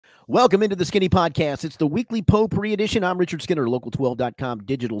Welcome into the Skinny Podcast. It's the weekly potpourri edition. I'm Richard Skinner, Local12.com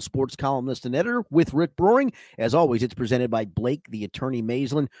digital sports columnist and editor with Rick Broering. As always, it's presented by Blake, the attorney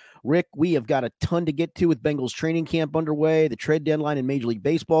Maislin. Rick, we have got a ton to get to with Bengals training camp underway, the trade deadline in Major League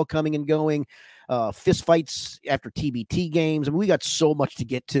Baseball coming and going, fist fights after TBT games. I mean, we got so much to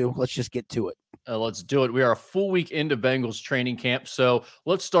get to. Let's just get to it. Let's do it. We are a full week into Bengals training camp. So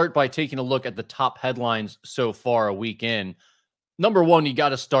let's start by taking a look at the top headlines so far a week in. Number one, you got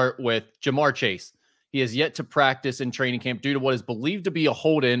to start with Ja'Marr Chase. He has yet to practice in training camp due to what is believed to be a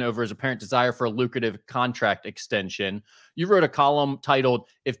hold-in over his apparent desire for a lucrative contract extension. You wrote a column titled,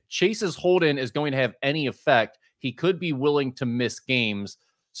 "If Chase's hold-in is going to have any effect, he could be willing to miss games."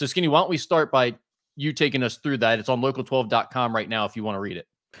 So, Skinny, why don't we start by you taking us through that? It's on local12.com right now if you want to read it.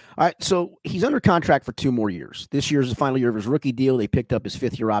 All right, so he's under contract for 2 more years. This year is the final year of his rookie deal. They picked up his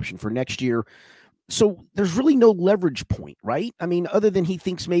 5th-year option for next year. So there's really no leverage point, right? I mean, other than he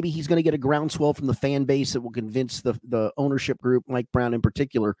thinks maybe he's going to get a groundswell from the fan base that will convince the ownership group, Mike Brown in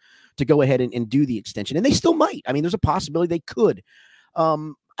particular, to go ahead and do the extension. And they still might. I mean, there's a possibility they could.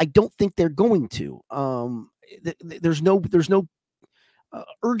 I don't think they're going to. There's no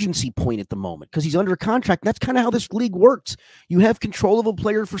urgency point at the moment because he's under a contract. That's kind of how this league works. You have control of a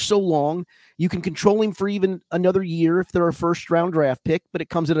player for so long. You can control him for even another year if they're a first-round draft pick, but it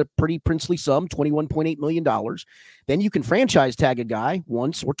comes at a pretty princely sum, $21.8 million. Then you can franchise tag a guy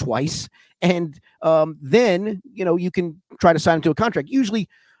once or twice, and then you can try to sign him to a contract. Usually,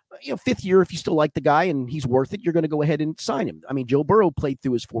 5th year, if you still like the guy and he's worth it, you're going to go ahead and sign him. I mean, Joe Burrow played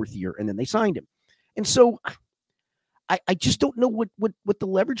through his 4th year, and then they signed him. And so I just don't know what the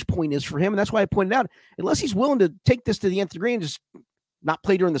leverage point is for him. And that's why I pointed out, unless he's willing to take this to the nth degree and just not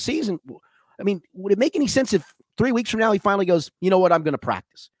play during the season. I mean, would it make any sense if 3 weeks from now he finally goes, you know what, I'm going to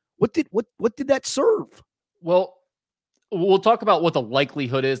practice? What did that serve? Well, we'll talk about what the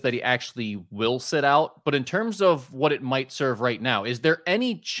likelihood is that he actually will sit out. But in terms of what it might serve right now, is there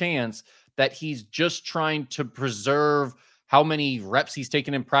any chance that he's just trying to preserve how many reps he's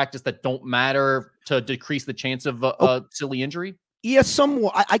taken in practice that don't matter to decrease the chance of a silly injury? Yeah,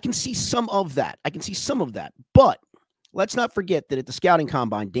 somewhat. I can see some of that. But let's not forget that at the scouting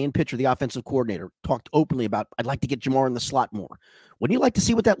combine, Dan Pitcher, the offensive coordinator, talked openly about, I'd like to get Ja'Marr in the slot more. Wouldn't you like to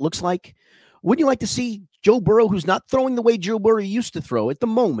see what that looks like? Wouldn't you like to see Joe Burrow, who's not throwing the way Joe Burrow used to throw at the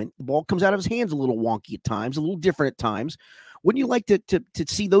moment? The ball comes out of his hands a little wonky at times, a little different at times. Wouldn't you like to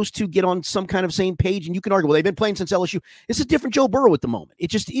see those two get on some kind of same page? And you can argue, well, they've been playing since LSU. It's a different Joe Burrow at the moment. It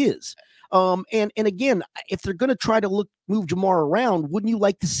just is. And again, if they're going to try to move Ja'Marr around, wouldn't you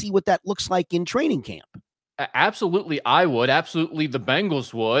like to see what that looks like in training camp? Absolutely, I would. Absolutely, the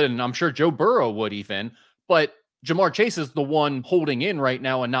Bengals would, and I'm sure Joe Burrow would even. But Ja'Marr Chase is the one holding in right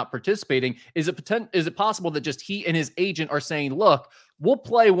now and not participating. Is it possible that just he and his agent are saying, look, we'll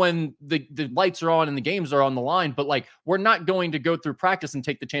play when the lights are on and the games are on the line, but we're not going to go through practice and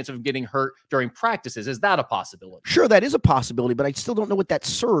take the chance of getting hurt during practices? Is that a possibility? Sure, that is a possibility, but I still don't know what that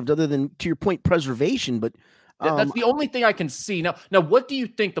served other than, to your point, preservation. But that's the only thing I can see. Now, what do you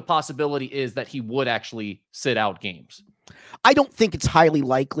think the possibility is that he would actually sit out games? I don't think it's highly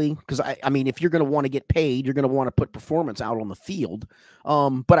likely because, I mean, if you're going to want to get paid, you're going to want to put performance out on the field.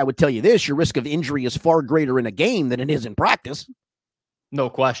 But I would tell you this, your risk of injury is far greater in a game than it is in practice. No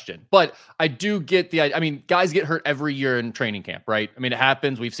question. But I do get guys get hurt every year in training camp, right? I mean, it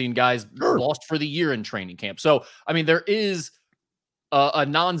happens. We've seen guys lost for the year in training camp. So, I mean, there is a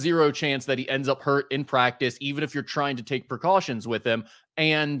non-zero chance that he ends up hurt in practice, even if you're trying to take precautions with him.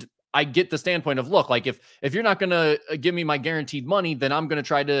 And I get the standpoint of, look, if you're not going to give me my guaranteed money, then I'm going to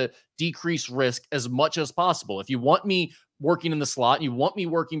try to decrease risk as much as possible. If you want me working in the slot, and you want me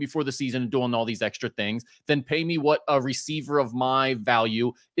working before the season and doing all these extra things, then pay me what a receiver of my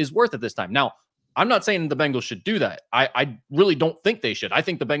value is worth at this time. Now, I'm not saying the Bengals should do that. I really don't think they should. I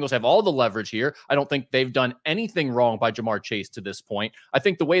think the Bengals have all the leverage here. I don't think they've done anything wrong by Ja'Marr Chase to this point. I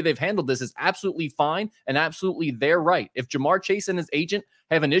think the way they've handled this is absolutely fine and absolutely their right. If Ja'Marr Chase and his agent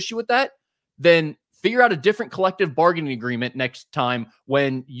have an issue with that, then figure out a different collective bargaining agreement next time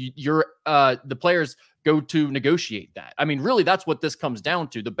when the players go to negotiate that. I mean, really, that's what this comes down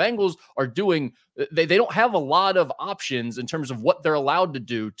to. The Bengals are doing, they don't have a lot of options in terms of what they're allowed to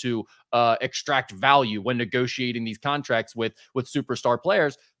do to extract value when negotiating these contracts with superstar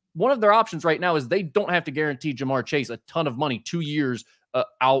players. One of their options right now is they don't have to guarantee Ja'Marr Chase a ton of money 2 years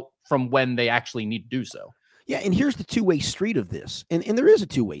out from when they actually need to do so. Yeah, and here's the two-way street of this. And there is a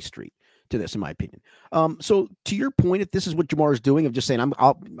two-way street to this, in my opinion. So to your point, if this is what Ja'Marr is doing of just saying,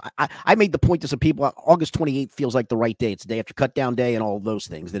 I made the point to some people, August 28th feels like the right day. It's the day after cut down day and all of those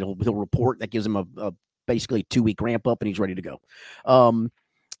things that he'll report. That gives him a basically 2-week ramp up and he's ready to go.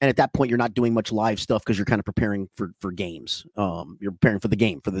 And at that point, you're not doing much live stuff because you're kind of preparing for games. You're preparing for the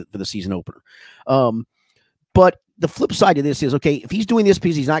game, for the season opener. But the flip side of this is, okay, if he's doing this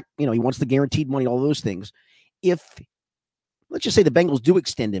because he's not, he wants the guaranteed money, all those things. If, let's just say the Bengals do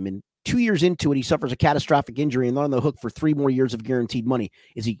extend him and 2 years into it, he suffers a catastrophic injury and they're on the hook for 3 more years of guaranteed money.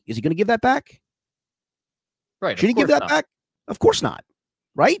 Is he going to give that back? Right. Should he give that back? Of course not.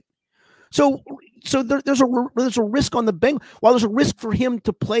 Right. So there's a risk on the Bengals. While there's a risk for him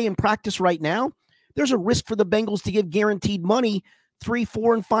to play and practice right now, there's a risk for the Bengals to give guaranteed money 3,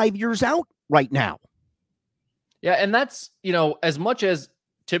 4, and 5 years out right now. Yeah. And that's, as much as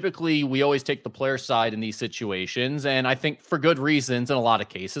typically we always take the player side in these situations. And I think for good reasons in a lot of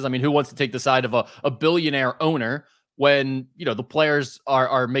cases. I mean, who wants to take the side of a billionaire owner when, the players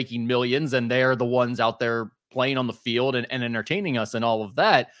are making millions and they're the ones out there playing on the field and entertaining us and all of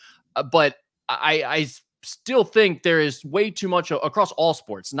that. But I still think there is way too much across all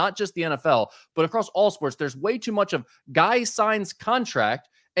sports, not just the NFL, but across all sports. There's way too much of guy signs contract.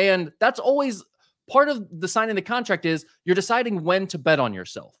 And that's always part of the signing the contract is you're deciding when to bet on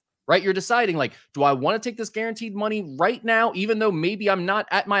yourself, right? You're deciding like, do I want to take this guaranteed money right now, even though maybe I'm not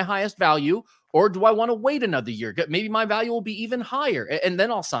at my highest value, or do I want to wait another year? Maybe my value will be even higher and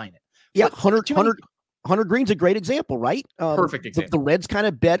then I'll sign it. Yeah. Hunter Green's a great example, right? Perfect example. The Reds kind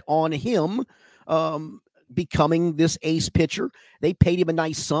of bet on him becoming this ace pitcher. They paid him a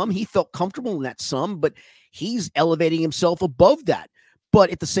nice sum. He felt comfortable in that sum, but he's elevating himself above that. But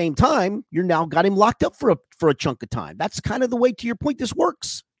at the same time, you're now got him locked up for a chunk of time. That's kind of the way, to your point, this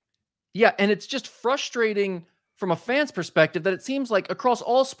works. Yeah, and it's just frustrating from a fan's perspective that it seems like across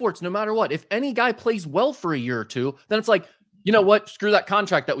all sports, no matter what, if any guy plays well for a year or two, then it's like, you know what? Screw that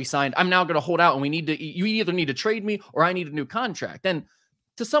contract that we signed. I'm now going to hold out, and you either need to trade me or I need a new contract. And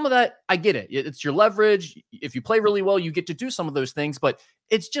to some of that, I get it. It's your leverage. If you play really well, you get to do some of those things, but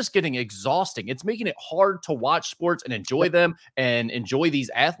it's just getting exhausting. It's making it hard to watch sports and enjoy them and enjoy these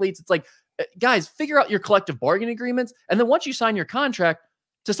athletes. It's like, guys, figure out your collective bargaining agreements. And then once you sign your contract,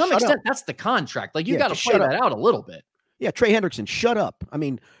 to some extent, that's the contract. Like you got to play that out a little bit. Yeah. Trey Hendrickson, shut up. I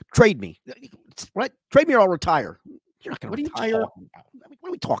mean, trade me, right? Trade me or I'll retire. You're not going to retire. What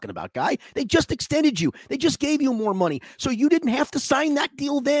are we talking about, guy? They just extended you. They just gave you more money. So you didn't have to sign that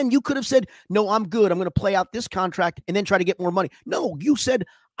deal then. You could have said, no, I'm good. I'm going to play out this contract and then try to get more money. No, you said,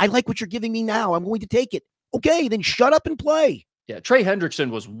 I like what you're giving me now. I'm going to take it. Okay, then shut up and play. Yeah, Trey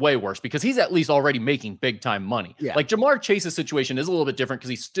Hendrickson was way worse because he's at least already making big time money. Yeah. Like Jamar Chase's situation is a little bit different because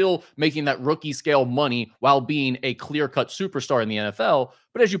he's still making that rookie scale money while being a clear-cut superstar in the NFL.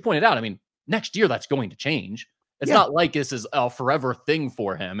 But as you pointed out, I mean, next year that's going to change. It's not like this is a forever thing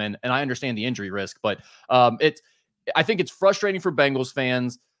for him. And I understand the injury risk, but I think it's frustrating for Bengals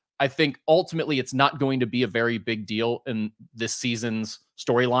fans. I think ultimately it's not going to be a very big deal in this season's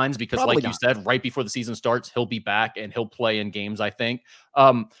storylines because like you said, right before the season starts, he'll be back and he'll play in games, I think.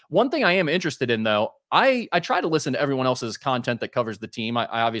 One thing I am interested in, though, I try to listen to everyone else's content that covers the team. I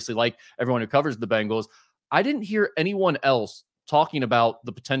obviously like everyone who covers the Bengals. I didn't hear anyone else talking about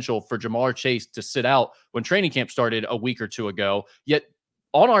the potential for Jamar Chase to sit out when training camp started a week or two ago. Yet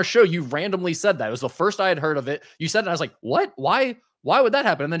on our show, you randomly said that. It was the first I had heard of it. You said it, and I was like, what? Why would that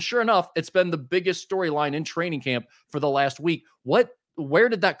happen? And then sure enough, it's been the biggest storyline in training camp for the last week. Where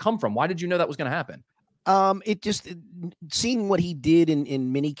did that come from? Why did you know that was going to happen? It just seeing what he did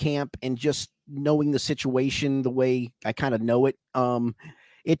in mini camp and just knowing the situation the way I kind of know it.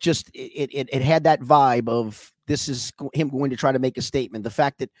 It just it had that vibe of this is him going to try to make a statement. The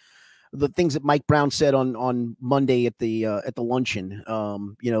fact that the things that Mike Brown said on Monday at the luncheon,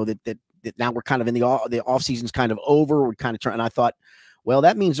 that now we're kind of in the off season's kind of over. We're kind of trying. And I thought, well,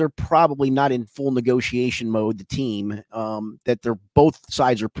 that means they're probably not in full negotiation mode. The team, that they're both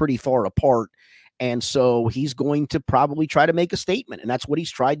sides are pretty far apart, and so he's going to probably try to make a statement, and that's what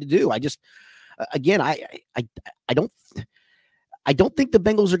he's tried to do. I just, again, I don't think the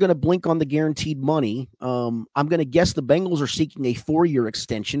Bengals are going to blink on the guaranteed money. I'm going to guess the Bengals are seeking a 4-year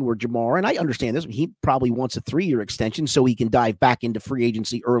extension where Jamar, and I understand this, he probably wants a 3-year extension so he can dive back into free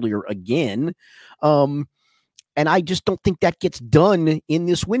agency earlier again. And I just don't think that gets done in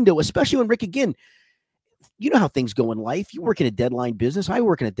this window, especially when, Rick, again, you know how things go in life. You work in a deadline business. I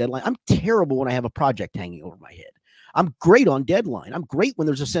work in a deadline. I'm terrible when I have a project hanging over my head. I'm great on deadline. I'm great when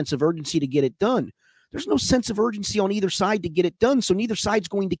there's a sense of urgency to get it done. There's no sense of urgency on either side to get it done. So neither side's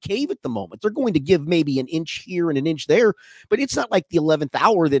going to cave at the moment. They're going to give maybe an inch here and an inch there, but it's not like the 11th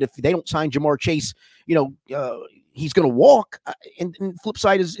hour that if they don't sign Jamar Chase, he's going to walk. And flip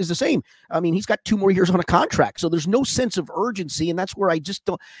side is the same. I mean, he's got 2 more years on a contract. So there's no sense of urgency. And that's where I just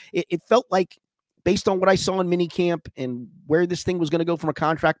don't, it felt like based on what I saw in minicamp and where this thing was going to go from a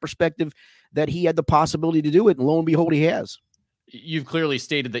contract perspective, that he had the possibility to do it. And lo and behold, he has. You've clearly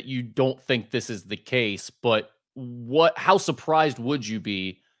stated that you don't think this is the case, but how surprised would you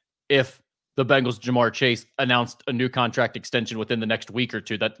be if the Bengals, Jamar Chase, announced a new contract extension within the next week or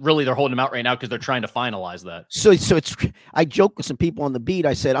two? That really they're holding him out right now because they're trying to finalize that. So it's, I joke with some people on the beat.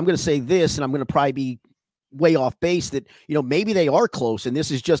 I said, I'm going to say this, and I'm going to probably be way off base that, maybe they are close. And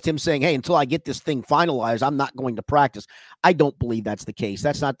this is just him saying, hey, until I get this thing finalized, I'm not going to practice. I don't believe that's the case.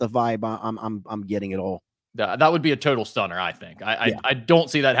 That's not the vibe I'm getting at all. That would be a total stunner, I think. I don't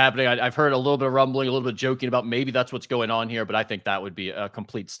see that happening. I've heard a little bit of rumbling, a little bit of joking about maybe that's what's going on here, but I think that would be a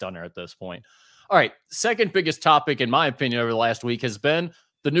complete stunner at this point. All right, second biggest topic, in my opinion, over the last week has been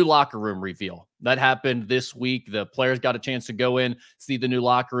the new locker room reveal. That happened this week. The players got a chance to go in, see the new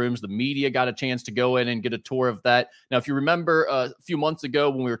locker rooms. The media got a chance to go in and get a tour of that. Now, if you remember a few months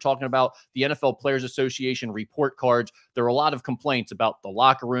ago when we were talking about the NFL Players Association report cards, there were a lot of complaints about the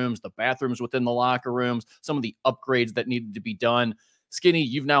locker rooms, the bathrooms within the locker rooms, some of the upgrades that needed to be done. Skinny,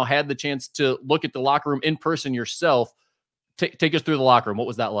 you've now had the chance to look at the locker room in person yourself. Take us through the locker room. What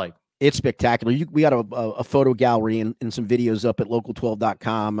was that like? It's spectacular. We got a photo gallery and some videos up at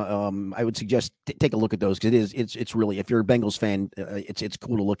local12.com. I would suggest take a look at those because it's really, if you're a Bengals fan, it's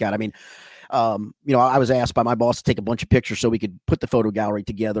cool to look at. I mean, I was asked by my boss to take a bunch of pictures so we could put the photo gallery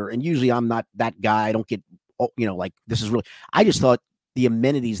together. And usually I'm not that guy. I don't get, like this is really, I just thought the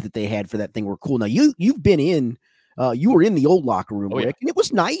amenities that they had for that thing were cool. Now you've been in, you were in the old locker room, Rick, and it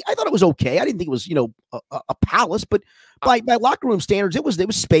was nice. I thought it was okay. I didn't think it was, a palace, but by locker room standards, it was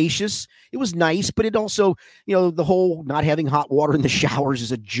spacious. It was nice, but it also, the whole not having hot water in the showers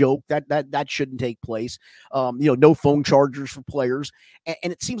is a joke. That shouldn't take place. No phone chargers for players.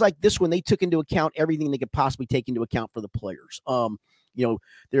 And it seems like this one, they took into account everything they could possibly take into account for the players.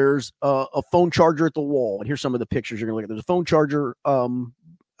 There's a phone charger at the wall, and here's some of the pictures you're gonna look at. There's a phone charger,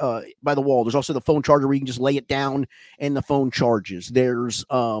 by the wall. There's also the phone charger where you can just lay it down and the phone charges. There's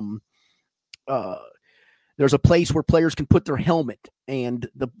a place where players can put their helmet, and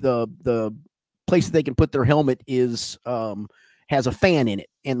the place that they can put their helmet is has a fan in it,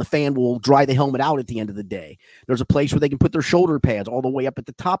 and the fan will dry the helmet out at the end of the day. There's a place where they can put their shoulder pads all the way up at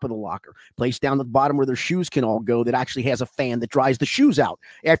the top of the locker. Place down at the bottom where their shoes can all go that actually has a fan that dries the shoes out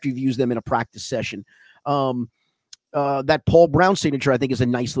after you've used them in a practice session. That Paul Brown signature, I think, is a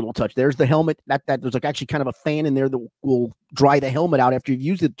nice little touch. There's the helmet that there's like actually kind of a fan in there that will dry the helmet out after you've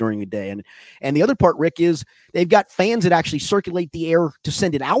used it during the day. And the other part, Rick, is they've got fans that actually circulate the air to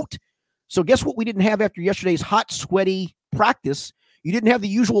send it out. So guess what we didn't have after yesterday's hot, sweaty practice? You didn't have the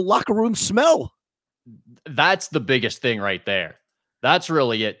usual locker room smell. That's the biggest thing right there. That's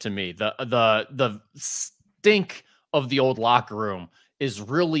really it to me. The stink of the old locker room is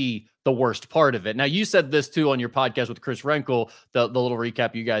really the worst part of it. Now, you said this too on your podcast with Chris Renkel, the little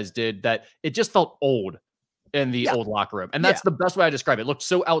recap you guys did, that it just felt old in the old locker room. And that's the best way I describe it. It looked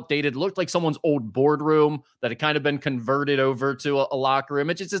so outdated. It looked like someone's old boardroom that had kind of been converted over to a locker room.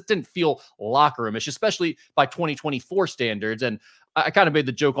 It just didn't feel locker roomish, especially by 2024 standards. And I kind of made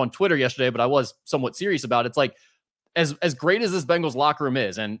the joke on Twitter yesterday, but I was somewhat serious about it. It's like, as great as this Bengals locker room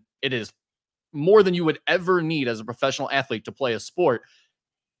is, and it is more than you would ever need as a professional athlete to play a sport,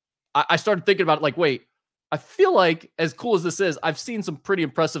 I started thinking about it like, wait, I feel like as cool as this is, I've seen some pretty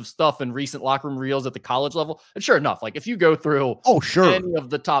impressive stuff in recent locker room reels at the college level. And sure enough, like if you go through any of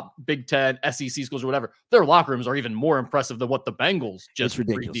the top Big Ten, SEC schools or whatever, their locker rooms are even more impressive than what the Bengals just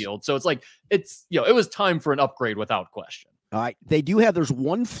revealed. So it's like, it was time for an upgrade without question. All right. They do have, there's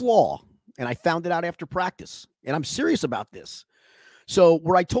one flaw, and I found it out after practice, and I'm serious about this. So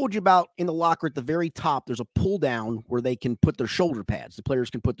where I told you about in the locker at the very top, there's a pull down where they can put their shoulder pads. The players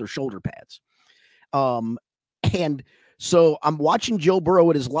can put their shoulder pads. And so I'm watching Joe Burrow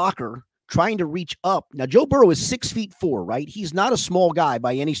at his locker trying to reach up. Now, Joe Burrow is 6'4", right? He's not a small guy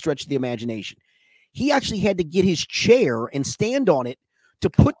by any stretch of the imagination. He actually had to get his chair and stand on it to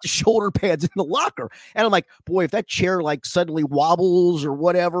put the shoulder pads in the locker. And I'm like, boy, if that chair like suddenly wobbles or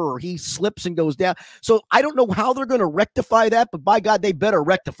whatever, or he slips and goes down. So I don't know how they're going to rectify that, but by God, they better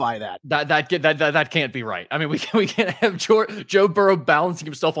rectify that. That can't be right. I mean, we can't have Joe Burrow balancing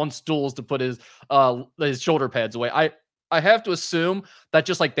himself on stools to put his shoulder pads away. I have to assume that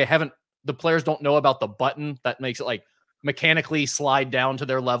just like the players don't know about the button that makes it like mechanically slide down to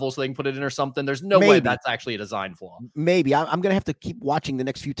their level so they can put it in or something. There's no way that's actually a design flaw. Maybe. I'm going to have to keep watching the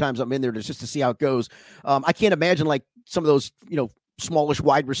next few times I'm in there just to see how it goes. I can't imagine like some of those, smallish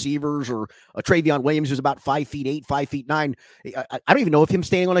wide receivers or a Travion Williams who's about 5'8", 5'9". I don't even know if him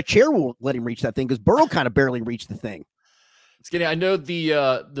standing on a chair will let him reach that thing because Burrow kind of barely reached the thing. Skinny, I know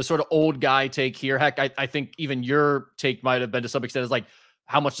the sort of old guy take here. Heck, I think even your take might have been to some extent is like,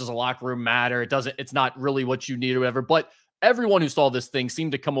 how much does a locker room matter? It's not really what you need or whatever. But everyone who saw this thing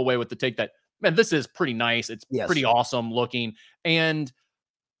seemed to come away with the take that, man, this is pretty nice. It's pretty awesome looking. And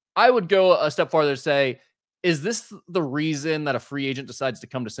I would go a step farther to say, is this the reason that a free agent decides to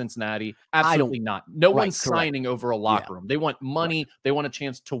come to Cincinnati? Absolutely not. No one's signing over a locker room. They want money. They want a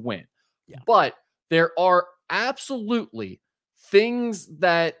chance to win. But there are absolutely things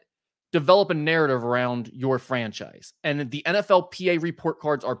that develop a narrative around your franchise. And the NFLPA report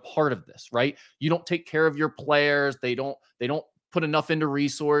cards are part of this, right? You don't take care of your players. They don't put enough into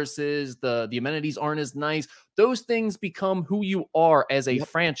resources. The amenities aren't as nice. Those things become who you are as a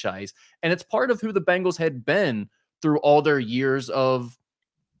franchise. And it's part of who the Bengals had been through all their years of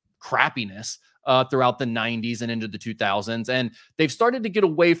crappiness throughout the 90s and into the 2000s. And they've started to get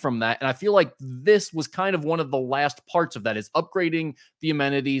away from that. And I feel like this was kind of one of the last parts of that, is upgrading the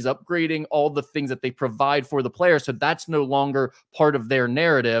amenities, upgrading all the things that they provide for the players. So that's no longer part of their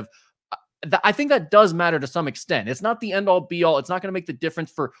narrative. I think that does matter to some extent. It's not the end all be all. It's not going to make the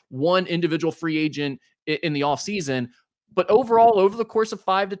difference for one individual free agent in the offseason. But overall, over the course of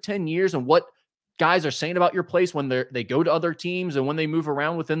 5 to 10 years, and what guys are saying about your place when they go to other teams and when they move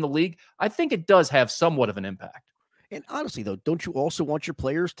around within the league, I think it does have somewhat of an impact. And honestly, though, don't you also want your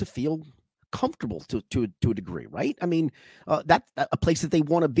players to feel comfortable to a degree, right? I mean, that's a place that they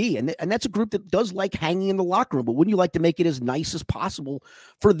want to be. And that's a group that does like hanging in the locker room, but wouldn't you like to make it as nice as possible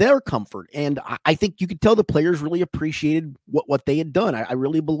for their comfort? And I think you could tell the players really appreciated what they had done. I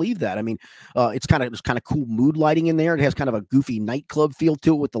really believe that. I mean, it's kind of cool mood lighting in there. It has kind of a goofy nightclub feel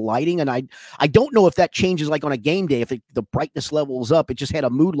to it with the lighting. And I don't know if that changes like on a game day, if the brightness level is up. It just had a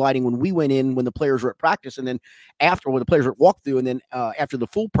mood lighting when we went in, when the players were at practice, and then after, when the players were at walkthrough, and then after the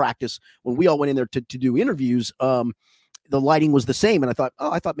full practice, when we all went in there to do interviews, the lighting was the same. And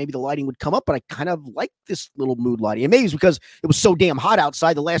I thought maybe the lighting would come up, but I kind of like this little mood lighting. And maybe it's because it was so damn hot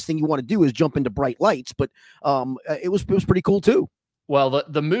outside. The last thing you want to do is jump into bright lights, but it was pretty cool too. Well,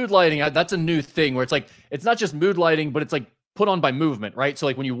 the mood lighting, that's a new thing where it's like, it's not just mood lighting, but it's like put on by movement, right? So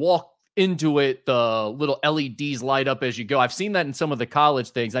like when you walk into it, the little LEDs light up as you go. I've seen that in some of the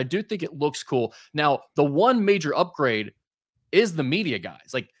college things. I do think it looks cool. Now, the one major upgrade is the media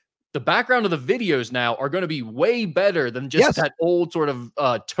guys. Like, the background of the videos now are going to be way better than just that old sort of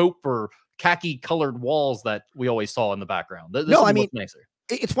taupe or khaki colored walls that we always saw in the background. This no, I mean, nicer.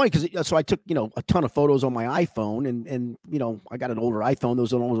 It's funny because so I took, a ton of photos on my iPhone, and I got an older iPhone.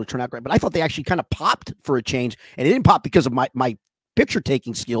 Those don't always turn out great, but I thought they actually kind of popped for a change, and it didn't pop because of my picture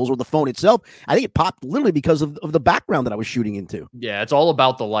taking skills or the phone itself. I think it popped literally because of the background that I was shooting into. Yeah, it's all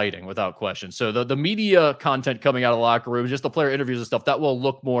about the lighting without question. So the media content coming out of the locker room, just the player interviews and stuff, that will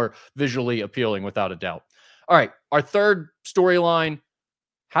look more visually appealing without a doubt. All right, our third storyline.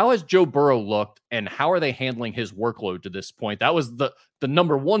 How has Joe Burrow looked, and how are they handling his workload to this point? That was the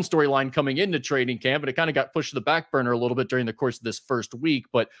number one storyline coming into training camp, and it kind of got pushed to the back burner a little bit during the course of this first week.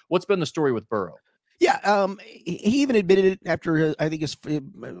 But what's been the story with Burrow? Yeah, he even admitted it after I think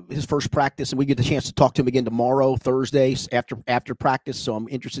his first practice, and we get the chance to talk to him again tomorrow, Thursday, after practice. So I'm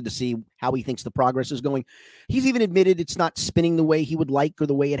interested to see how he thinks the progress is going. He's even admitted it's not spinning the way he would like or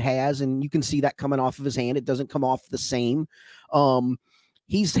the way it has, and you can see that coming off of his hand. It doesn't come off the same.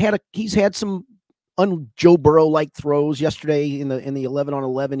 He's had some Joe Burrow like throws yesterday in the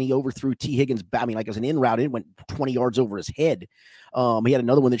 11-on-11. He overthrew T. Higgins. I mean, like as an in route, it went 20 yards over his head. He had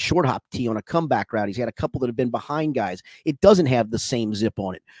another one that short hopped T on a comeback route. He's had a couple that have been behind guys. It doesn't have the same zip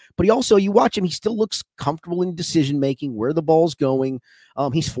on it. But you watch him, he still looks comfortable in decision making, where the ball's going.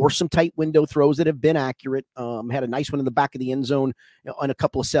 He's forced some tight window throws that have been accurate. Had a nice one in the back of the end zone on a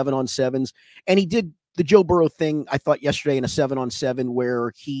couple of 7-on-7s. And he did the Joe Burrow thing, I thought, yesterday in a 7-on-7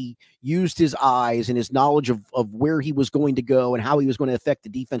 where he used his eyes and his knowledge of where he was going to go and how he was going to affect the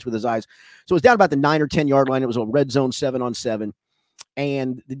defense with his eyes. So it was down about the 9 or 10 yard line. It was a red zone 7-on-7.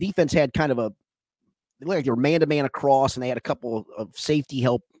 And the defense had kind of they were man-to-man across, and they had a couple of safety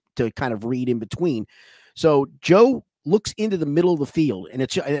help to kind of read in between. So Joe looks into the middle of the field, and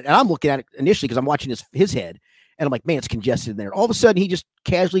I'm looking at it initially because I'm watching his head, and I'm like, man, it's congested in there. All of a sudden, he just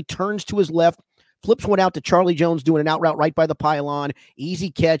casually turns to his left, flips one out to Charlie Jones doing an out route right by the pylon.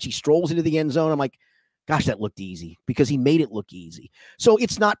 Easy catch. He strolls into the end zone. I'm like, gosh, that looked easy, because he made it look easy. So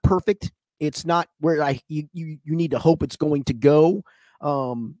it's not perfect. It's not where you need to hope it's going to go.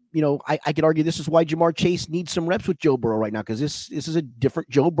 I could argue this is why Jamar Chase needs some reps with Joe Burrow right now, because this is a different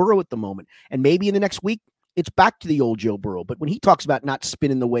Joe Burrow at the moment. And maybe in the next week, it's back to the old Joe Burrow. But when he talks about not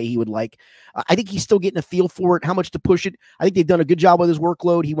spinning the way he would like, I think he's still getting a feel for it, how much to push it. I think they've done a good job with his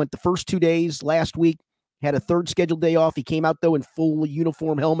workload. He went the first 2 days last week had a third scheduled day off. He came out, though, in full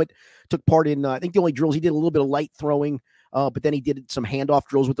uniform helmet, took part in, I think the only drills, he did a little bit of light throwing, but then he did some handoff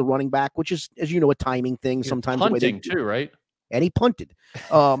drills with the running back, which is, as you know, a timing thing. Sometimes punting too, right? And he punted.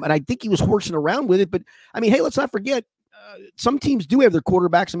 And I think he was horsing around with it. But, I mean, hey, let's not forget, some teams do have their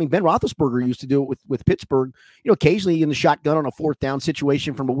quarterbacks. I mean, Ben Roethlisberger used to do it with Pittsburgh. You know, occasionally in the shotgun on a fourth down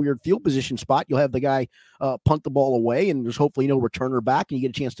situation from a weird field position spot, you'll have the guy punt the ball away, and there's hopefully no returner back, and you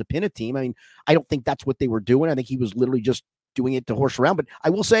get a chance to pin a team. I mean, I don't think that's what they were doing. I think he was literally just doing it to horse around. But I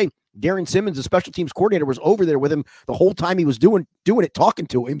will say, Darren Simmons, the special teams coordinator, was over there with him the whole time he was doing it, talking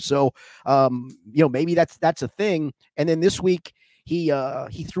to him. So, you know, maybe that's a thing. And then this week,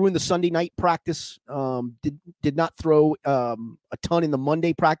 he threw in the Sunday night practice, did not throw a ton in the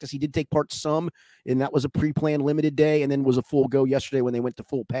Monday practice. He did take part some, and that was a pre-planned limited day, and then was a full go yesterday when they went to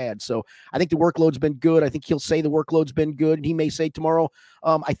full pad. So I think the workload's been good. I think he'll say the workload's been good, and he may say tomorrow,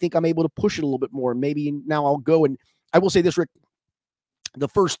 I think I'm able to push it a little bit more. Maybe now I'll go. And I will say this, Rick, the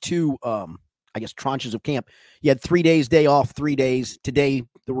first two, I guess, tranches of camp, you had 3 days, day off, 3 days. Today,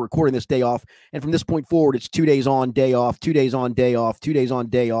 we're recording this, day off. And from this point forward, it's 2 days on, day off, 2 days on, day off, 2 days on,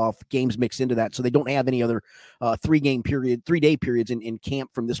 day off. Games mix into that. So they don't have any other 3 day periods in camp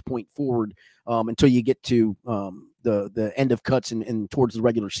from this point forward until you get to the end of cuts and towards the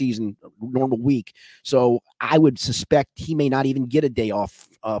regular season, normal week. So I would suspect he may not even get a day off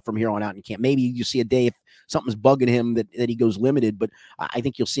from here on out in camp. Maybe you see a day if something's bugging him that he goes limited, but I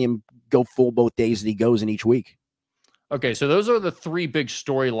think you'll see him go full both days that he goes in each week. Okay, so those are the 3 big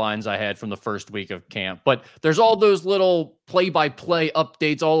storylines I had from the first week of camp. But there's all those little play-by-play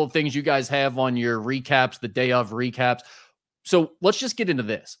updates, all the things you guys have on your recaps, the day of recaps. So let's just get into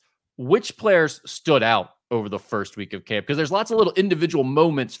this. Which players stood out over the first week of camp? Because there's lots of little individual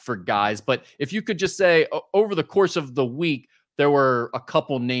moments for guys. But if you could just say over the course of the week, there were a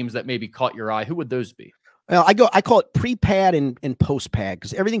couple names that maybe caught your eye, who would those be? Well, I call it pre-pad and post-pad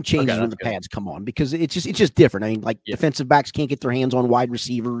because everything changes when the pads come on because it's just different. I mean, like defensive backs can't get their hands on wide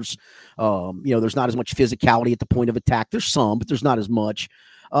receivers. You know, there's not as much physicality at the point of attack. There's some, but there's not as much.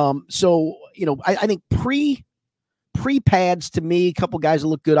 So, you know, I think pre-pads to me, a couple guys that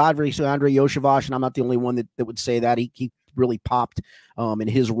look good. Obviously, Andre Yoshavash, and I'm not the only one that would say that. He really popped in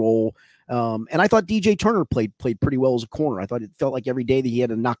his role. And I thought DJ Turner played pretty well as a corner. I thought it felt like every day that he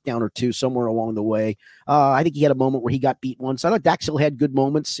had a knockdown or two somewhere along the way. I think he had a moment where he got beat once. I thought Dax Hill had good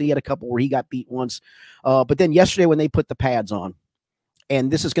moments. He had a couple where he got beat once. But then yesterday when they put the pads on,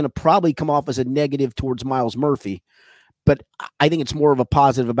 and this is going to probably come off as a negative towards Miles Murphy, but I think it's more of a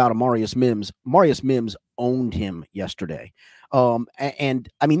positive about Amarius Mims. Amarius Mims owned him yesterday. And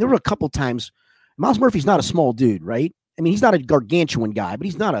I mean, there were a couple times, Miles Murphy's not a small dude, right? I mean, he's not a gargantuan guy, but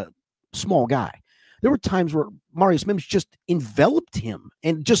he's not a small guy. There were times where Amarius Mims just enveloped him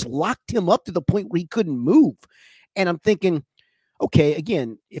and just locked him up to the point where he couldn't move. And I'm thinking, okay,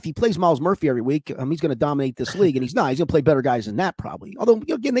 again, if he plays Miles Murphy every week, he's going to dominate this league, and he's not. He's going to play better guys than that probably. Although, you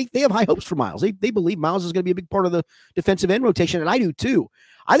know, again, they have high hopes for Miles. They believe Miles is going to be a big part of the defensive end rotation, and I do too.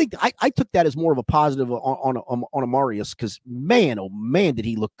 I think I took that as more of a positive on Amarius because, man, oh man, did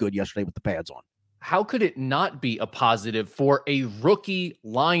he look good yesterday with the pads on. How could it not be a positive for a rookie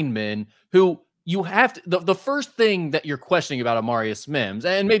lineman who you have to, the first thing that you're questioning about Amarius Mims,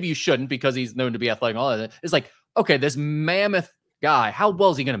 and maybe you shouldn't because he's known to be athletic and all that, is like, okay, this mammoth guy, how well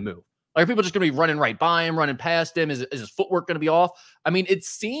is he going to move? Like, are people just going to be running right by him, running past him? Is his footwork going to be off? I mean, it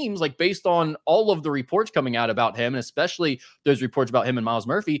seems like based on all of the reports coming out about him, and especially those reports about him and Miles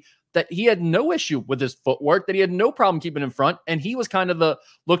Murphy, that he had no issue with his footwork, that he had no problem keeping in front. And he was kind of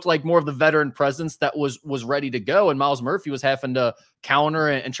looked like more of the veteran presence that was ready to go. And Miles Murphy was having to counter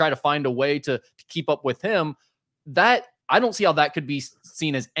and try to find a way to keep up with him. That I don't see how that could be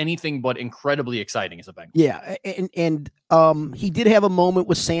seen as anything but incredibly exciting as a Bengal. Yeah. And he did have a moment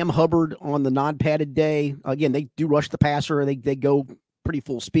with Sam Hubbard on the non-padded day. Again, they do rush the passer. They go pretty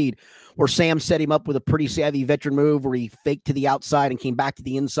full speed, where Sam set him up with a pretty savvy veteran move where he faked to the outside and came back to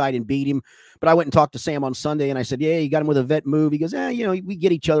the inside and beat him. But I went and talked to Sam on Sunday and I said, yeah, you got him with a vet move. He goes, you know, we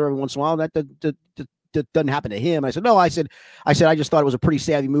get each other every once in a while. That doesn't happen to him. And I said, no, I said, I just thought it was a pretty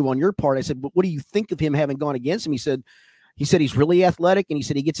savvy move on your part. I said, but what do you think of him having gone against him? He said he's really athletic, and he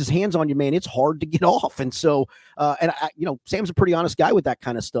said he gets his hands on you, man. It's hard to get off. And so, you know, Sam's a pretty honest guy with that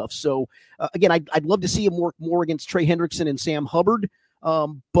kind of stuff. So again, I'd love to see him work more against Trey Hendrickson and Sam Hubbard.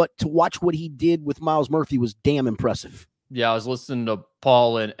 But to watch what he did with Miles Murphy was damn impressive. Yeah, I was listening to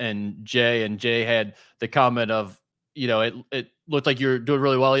Paul and Jay had the comment of, you know, it looked like you're doing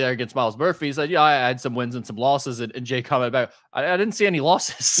really well there against Miles Murphy. He said, yeah, I had some wins and some losses. And Jay commented back, I didn't see any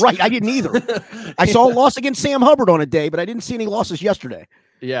losses. Right, I didn't either. I saw a loss against Sam Hubbard on a day, but I didn't see any losses yesterday.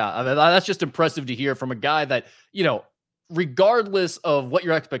 Yeah, I mean, that's just impressive to hear from a guy that, regardless of what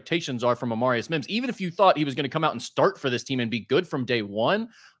your expectations are from Amarius Mims, even if you thought he was going to come out and start for this team and be good from day one,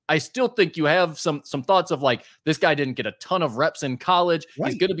 I still think you have some thoughts of like, this guy didn't get a ton of reps in college. Right.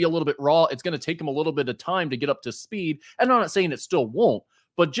 He's going to be a little bit raw. It's going to take him a little bit of time to get up to speed. And I'm not saying it still won't,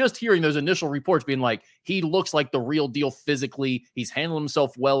 but just hearing those initial reports being like, he looks like the real deal physically. He's handling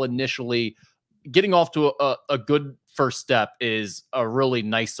himself well initially. Getting off to a good first step is a really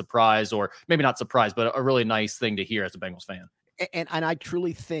nice surprise, or maybe not surprise, but a really nice thing to hear as a Bengals fan. And I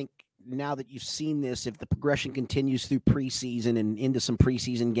truly think now that you've seen this, if the progression continues through preseason and into some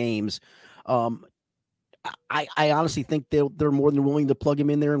preseason games, I honestly think they're more than willing to plug him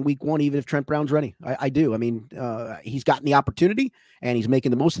in there in week one, even if Trent Brown's ready. I do. I mean, he's gotten the opportunity and he's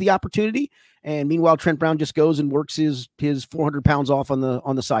making the most of the opportunity. And meanwhile, Trent Brown just goes and works his 400 pounds off on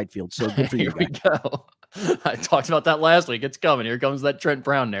the side field. So good for you. Here we go. I talked about that last week. It's coming. Here comes that Trent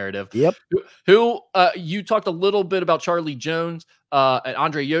Brown narrative. Yep. Who you talked a little bit about Charlie Jones and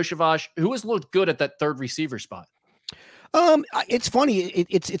Andre Yoshavash, who has looked good at that third receiver spot. It's funny.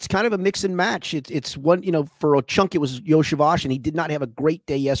 It's kind of a mix and match. It's one, for a chunk, it was Yoshavash, and he did not have a great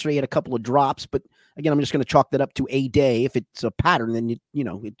day yesterday. He had a couple of drops, but again, I'm just going to chalk that up to a day. If it's a pattern, then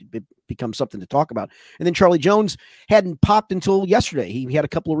it becomes something to talk about. And then Charlie Jones hadn't popped until yesterday. He had a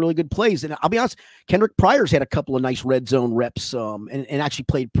couple of really good plays, and I'll be honest, Kendrick Pryor's had a couple of nice red zone reps, and actually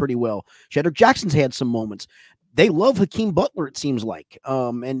played pretty well. Shadrack Jackson's had some moments. They love Hakeem Butler, it seems like,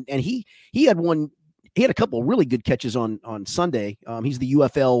 and he had one. He had a couple of really good catches on Sunday. He's the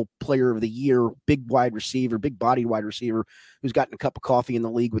UFL Player of the Year, big bodied wide receiver who's gotten a cup of coffee in the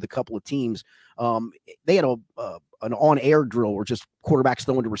league with a couple of teams. They had an on-air drill where just quarterbacks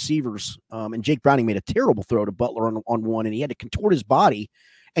throwing to receivers, and Jake Browning made a terrible throw to Butler on one, and he had to contort his body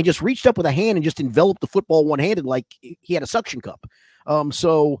and just reached up with a hand and just enveloped the football one-handed like he had a suction cup.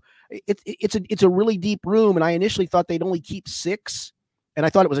 So it's a really deep room, and I initially thought they'd only keep 6. And I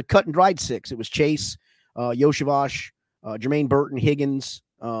thought it was a cut and dried 6. It was Chase, Yoshavash, Jermaine Burton, Higgins,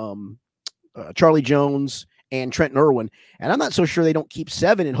 Charlie Jones, and Trenton Irwin. And I'm not so sure they don't keep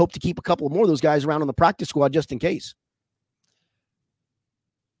 7 and hope to keep a couple more of those guys around on the practice squad just in case.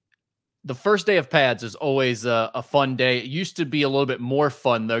 The first day of pads is always a fun day. It used to be a little bit more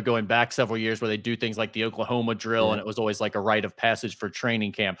fun, though, going back several years where they do things like the Oklahoma drill, and it was always like a rite of passage for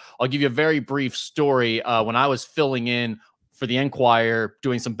training camp. I'll give you a very brief story. When I was filling in for the Enquirer,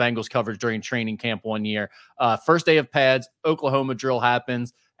 doing some Bengals coverage during training camp one year. First day of pads, Oklahoma drill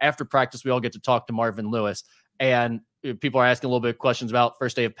happens. After practice, we all get to talk to Marvin Lewis. And people are asking a little bit of questions about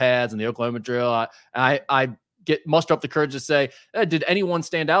first day of pads and the Oklahoma drill. I muster up the courage to say, did anyone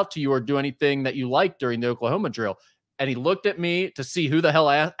stand out to you or do anything that you liked during the Oklahoma drill? And he looked at me to see who the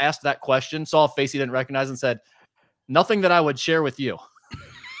hell asked that question, saw a face he didn't recognize, and said, nothing that I would share with you.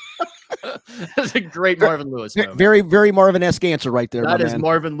 That's a great Marvin Lewis moment. Very, very Marvin-esque answer right there. That is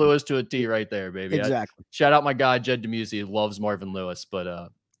Marvin Lewis to a T right there, baby. Exactly. Shout out my guy, Jed DeMusi. Loves Marvin Lewis,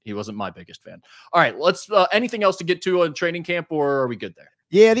 but he wasn't my biggest fan. All right, let's anything else to get to on training camp, or are we good there?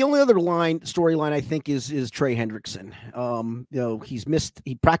 Yeah, the only other storyline I think is Trey Hendrickson.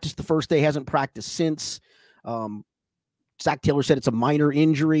 He practiced the first day, hasn't practiced since. Zach Taylor said it's a minor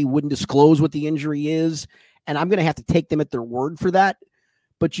injury, wouldn't disclose what the injury is, and I'm going to have to take them at their word for that.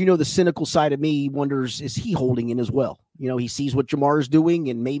 But, the cynical side of me wonders, is he holding in as well? He sees what Jamar is doing,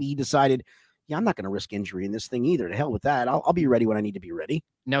 and maybe he decided, I'm not going to risk injury in this thing either. To hell with that. I'll be ready when I need to be ready.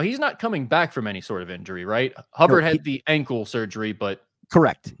 Now, he's not coming back from any sort of injury, right? Hubbard had the ankle surgery, but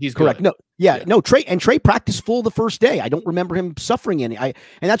correct. He's correct. Good. No, Trey practiced full the first day. I don't remember him suffering any. And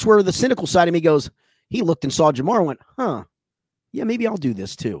that's where the cynical side of me goes, he looked and saw Jamar and went, yeah, maybe I'll do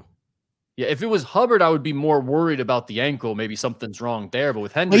this too. Yeah, if it was Hubbard, I would be more worried about the ankle. Maybe something's wrong there. But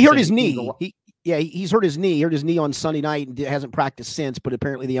with Hendrickson, he hurt his knee. He's hurt his knee. He hurt his knee on Sunday night and hasn't practiced since. But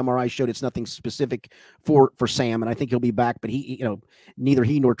apparently, the MRI showed it's nothing specific for Sam, and I think he'll be back. But neither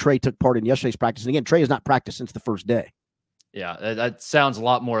he nor Trey took part in yesterday's practice. And again, Trey has not practiced since the first day. Yeah, that sounds a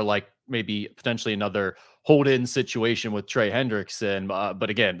lot more like maybe potentially another hold-in situation with Trey Hendrickson.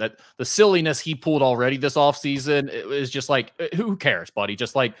 But again, that the silliness he pulled already this offseason is just like, who cares, buddy?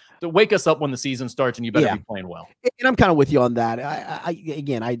 Just like, wake us up when the season starts and you better be playing well. And I'm kind of with you on that.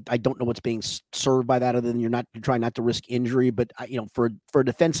 I don't know what's being served by that other than you're trying not to risk injury. But, for a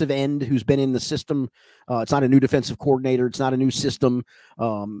defensive end who's been in the system, it's not a new defensive coordinator. It's not a new system.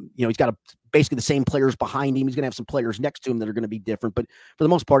 He's got basically the same players behind him. He's going to have some players next to him that are going to be different. But for the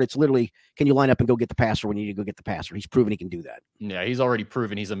most part, it's literally, can you line up and go get the passer when you need to go get the passer? He's proven he can do that. Yeah, he's already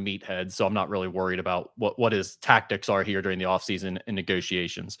proven he's a meathead, so I'm not really worried about what his tactics are here during the offseason and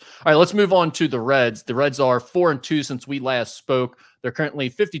negotiations. All right, let's move on to the Reds. The Reds are 4-2 since we last spoke. They're currently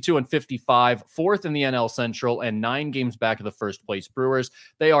 52-55, fourth in the NL Central, and 9 games back of the first place Brewers.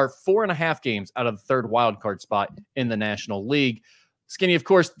 They are 4.5 games out of the third wildcard spot in the National League. Skinny, of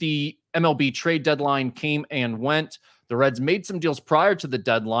course, the MLB trade deadline came and went. The Reds made some deals prior to the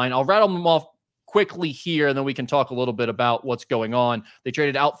deadline. I'll rattle them off quickly here, and then we can talk a little bit about what's going on. They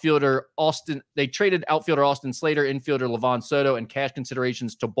traded outfielder Austin Slater, infielder Levon Soto, and cash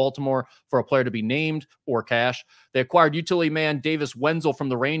considerations to Baltimore for a player to be named or cash. They acquired utility man Davis Wenzel from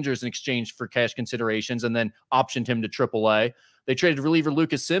the Rangers in exchange for cash considerations and then optioned him to AAA. They traded reliever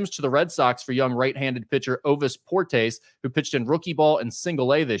Lucas Sims to the Red Sox for young right-handed pitcher Ovis Portes, who pitched in rookie ball and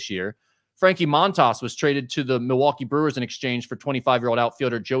single A this year. Frankie Montas was traded to the Milwaukee Brewers in exchange for 25-year-old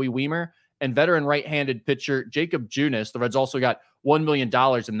outfielder Joey Wiemer and veteran right-handed pitcher Jacob Junis. The Reds also got $1 million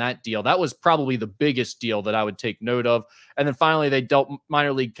in that deal. That was probably the biggest deal that I would take note of. And then finally, they dealt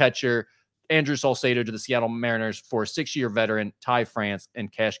minor league catcher Andrew Salcedo to the Seattle Mariners for 6-year veteran Ty France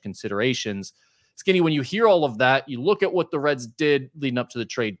and cash considerations. Skinny, when you hear all of that, you look at what the Reds did leading up to the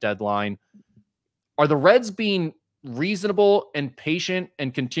trade deadline. Are the Reds being reasonable and patient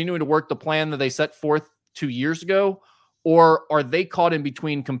and continuing to work the plan that they set forth 2 years ago? Or are they caught in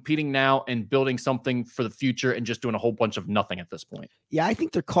between competing now and building something for the future and just doing a whole bunch of nothing at this point? Yeah, I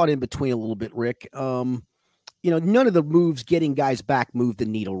think they're caught in between a little bit, Rick. None of the moves getting guys back moved the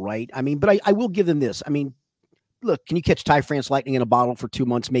needle, right? I mean, but I will give them this. I mean, look, can you catch Ty France lightning in a bottle for 2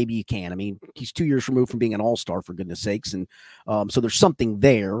 months? Maybe you can. I mean, he's 2 years removed from being an all-star, for goodness sakes. And so there's something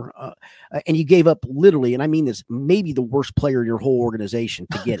there. And you gave up literally, and I mean this, maybe the worst player in your whole organization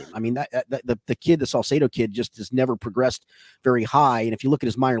to get him. I mean, the kid, the Salcedo kid, just has never progressed very high. And if you look at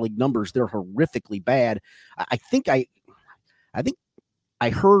his minor league numbers, they're horrifically bad. I think I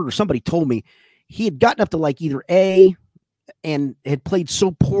heard, or somebody told me, he had gotten up to like either A and had played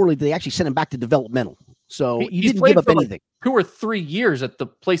so poorly that they actually sent him back to developmental. So you didn't give up anything. Like 2 or 3 years at the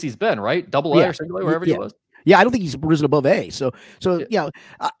place he's been, right? Double A or single A, wherever he was. Yeah, I don't think he's risen above A. So the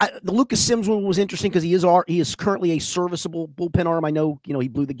Lucas Sims one was interesting because he is currently a serviceable bullpen arm. I know, he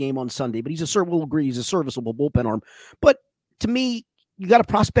blew the game on Sunday, but he's a serviceable bullpen arm. But to me, you got to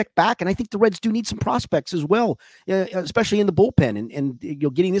prospect back, and I think the Reds do need some prospects as well, especially in the bullpen. And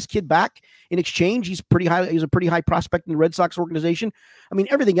getting this kid back in exchange, he's pretty high. He's a pretty high prospect in the Red Sox organization. I mean,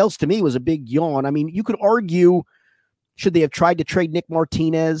 everything else to me was a big yawn. I mean, you could argue, should they have tried to trade Nick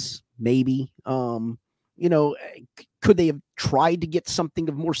Martinez? Maybe. Could they have tried to get something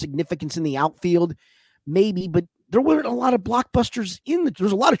of more significance in the outfield? Maybe, but there weren't a lot of blockbusters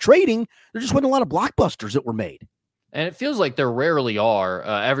there's a lot of trading. There just wasn't a lot of blockbusters that were made. And it feels like there rarely are.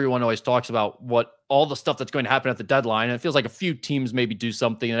 Everyone always talks about all the stuff that's going to happen at the deadline. And it feels like a few teams maybe do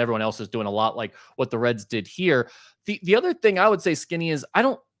something and everyone else is doing a lot like what the Reds did here. The other thing I would say, Skinny, is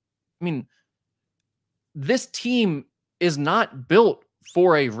this team is not built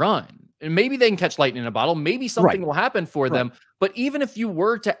for a run. And maybe they can catch lightning in a bottle. Maybe something will happen for them. But even if you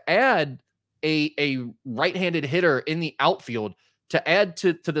were to add a right-handed hitter in the outfield to add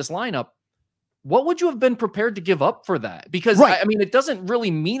to this lineup, what would you have been prepared to give up for that? Because it doesn't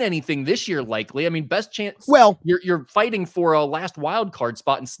really mean anything this year, likely. I mean, best chance. Well, you're fighting for a last wild card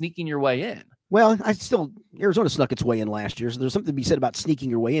spot and sneaking your way in. Well, Arizona snuck its way in last year, so there's something to be said about sneaking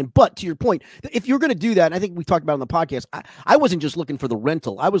your way in. But to your point, if you're going to do that, and I think we talked about it on the podcast, I wasn't just looking for the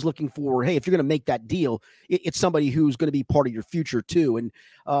rental. I was looking for, hey, if you're going to make that deal, it's somebody who's going to be part of your future too. And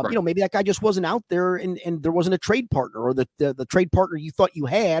maybe that guy just wasn't out there, and there wasn't a trade partner, or the trade partner you thought you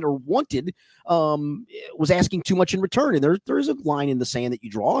had or wanted was asking too much in return. And there is a line in the sand that you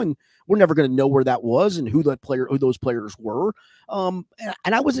draw, and we're never going to know where that was and who those players were. And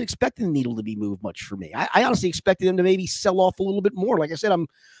I wasn't expecting the needle to be moved much for me. I honestly expected them to maybe sell off a little bit more. Like I said, I'm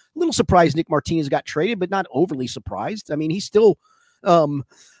a little surprised Nick Martinez got traded, but not overly surprised. I mean, he's still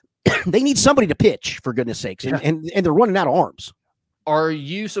they need somebody to pitch, for goodness sakes, and they're running out of arms. Are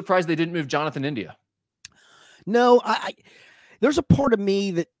you surprised they didn't move Jonathan India? No, there's a part of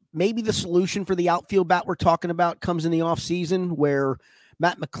me that maybe the solution for the outfield bat we're talking about comes in the offseason, where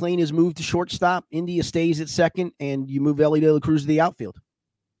Matt McClain is moved to shortstop, India stays at second, and you move Ellie De La Cruz to the outfield.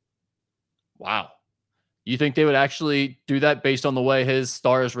 Wow. You think they would actually do that based on the way his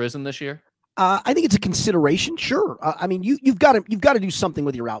star has risen this year? I think it's a consideration. Sure. I mean, you've got to do something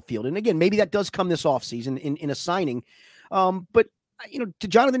with your outfield. And again, maybe that does come this offseason in a signing. But to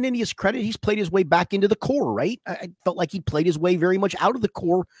Jonathan India's credit, he's played his way back into the core, right? I felt like he played his way very much out of the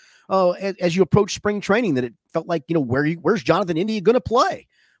core as you approach spring training, that it felt like, where's Jonathan India going to play?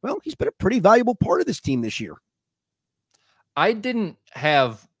 Well, he's been a pretty valuable part of this team this year. I didn't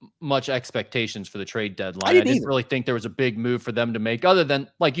have much expectations for the trade deadline. I didn't really think there was a big move for them to make, other than,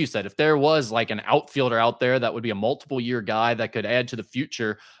 like you said, if there was like an outfielder out there that would be a multiple year guy that could add to the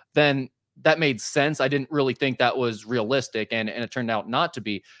future, then that made sense. I didn't really think that was realistic, and it turned out not to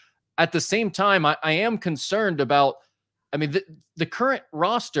be. At the same time, I am concerned about, I mean, the current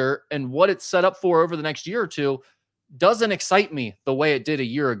roster and what it's set up for over the next year or two doesn't excite me the way it did a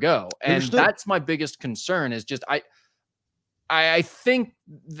year ago. And Understood. that's my biggest concern, is just, I think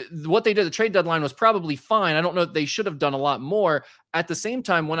what they did at the trade deadline was probably fine. I don't know if they should have done a lot more. At the same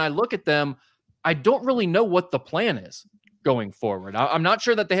time, when I look at them, I don't really know what the plan is going forward. I'm not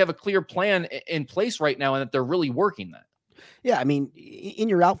sure that they have a clear plan in place right now and that they're really working that. Yeah, I mean, in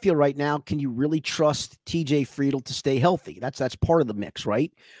your outfield right now, can you really trust TJ Friedel to stay healthy? That's part of the mix,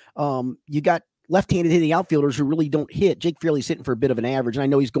 right? You got left-handed hitting outfielders who really don't hit. Jake Fraley's hitting for a bit of an average, and I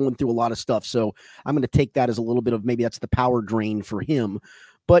know he's going through a lot of stuff, so I'm going to take that as a little bit of, maybe that's the power drain for him.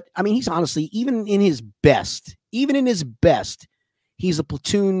 But I mean, he's honestly, even in his best, he's a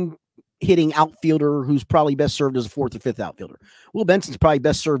platoon hitting outfielder who's probably best served as a fourth or fifth outfielder. Will Benson's probably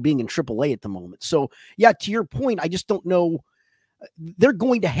best served being in AAA at the moment. So yeah, to your point, I just don't know. They're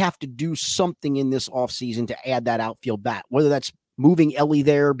going to have to do something in this offseason to add that outfield bat, whether that's moving Ellie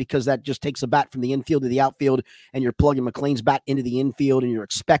there, because that just takes a bat from the infield to the outfield, and you're plugging McLean's bat into the infield, and you're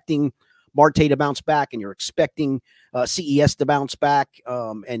expecting Marte to bounce back, and you're expecting CES to bounce back,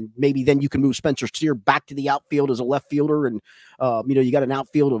 and maybe then you can move Spencer Steer back to the outfield as a left fielder, and you got an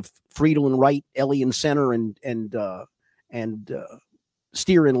outfield of Friedel in right, Ellie in center, and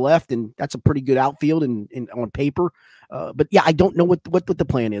Steer in left, and that's a pretty good outfield in on paper. But yeah, I don't know what the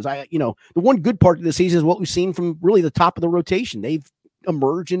plan is. The one good part of the season is what we've seen from really the top of the rotation. They've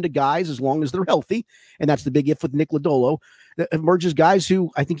emerged into guys, as long as they're healthy, and that's the big if with Nick Lodolo, that emerges guys who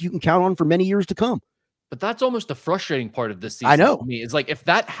I think you can count on for many years to come. But that's almost the frustrating part of this season. I know. To me. It's like, if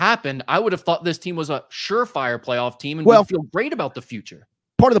that happened, I would have thought this team was a surefire playoff team and would feel great about the future.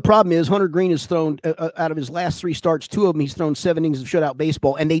 Part of the problem is Hunter Green has thrown, out of his last 3 starts, 2 of them, he's thrown 7 innings of shutout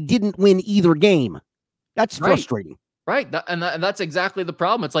baseball, and they didn't win either game. That's frustrating. Right. And that's exactly the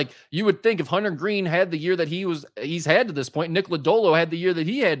problem. It's like, you would think if Hunter Green had the year that he's had to this point, Nick Lodolo had the year that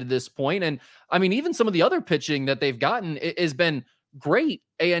he had to this point. And I mean, even some of the other pitching that they've gotten has been great.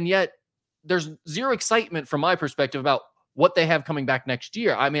 And yet there's zero excitement from my perspective about what they have coming back next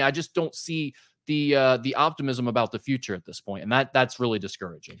year. I mean, I just don't see the optimism about the future at this point. And that's really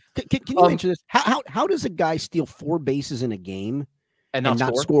discouraging. Can you answer this? How does a guy steal 4 bases in a game and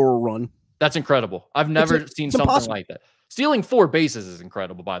not score a run? That's incredible. I've never seen something like that. Stealing 4 bases is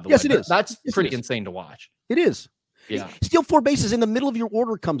incredible, by the way. Yes, it is. That's pretty insane to watch. It is. Yeah. Steal 4 bases in the middle of your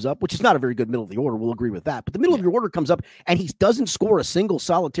order comes up, which is not a very good middle of the order. We'll agree with that. But the middle of your order comes up and he doesn't score a single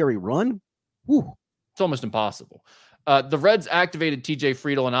solitary run. Whew. It's almost impossible. The Reds activated TJ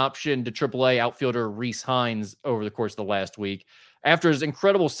Friedel, an option to AAA outfielder Rhys Hines, over the course of the last week. After his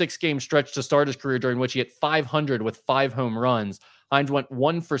incredible 6-game stretch to start his career, during which he hit .500 with 5 home runs, Hines went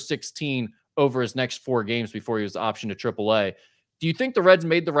 1 for 16 over his next 4 games before he was optioned to AAA. Do you think the Reds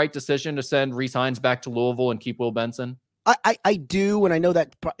made the right decision to send Rhys Hines back to Louisville and keep Will Benson? I do, and I know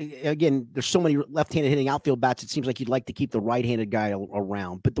that, again, there's so many left-handed hitting outfield bats, it seems like you'd like to keep the right-handed guy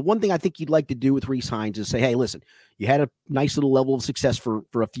around. But the one thing I think you'd like to do with Rhys Hines is say, hey, listen, you had a nice little level of success for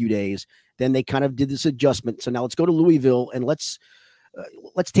a few days. Then they kind of did this adjustment. So now let's go to Louisville and let's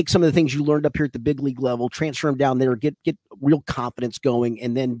take some of the things you learned up here at the big league level, transfer him down there, get real confidence going,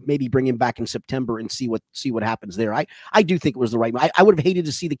 and then maybe bring him back in September and see what happens there. I do think it was the right move. I would have hated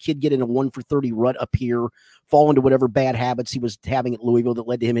to see the kid get in a 1 for 30 rut up here, fall into whatever bad habits he was having at Louisville that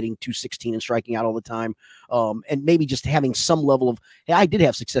led to him hitting .216 and striking out all the time. And maybe just having some level of, hey, I did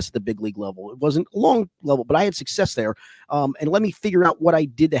have success at the big league level. It wasn't a long level, but I had success there. And let me figure out what I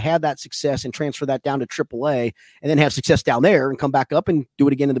did to have that success and transfer that down to AAA and then have success down there and come back up and do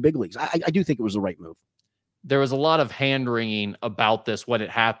it again in the big leagues. I do think it was the right move. There was a lot of hand-wringing about this when it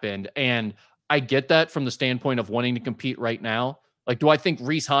happened, and I get that from the standpoint of wanting to compete right now. Like, do I think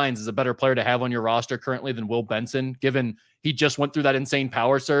Rhys Hines is a better player to have on your roster currently than Will Benson, given he just went through that insane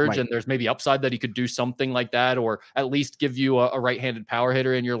power surge, and there's maybe upside that he could do something like that, or at least give you a right-handed power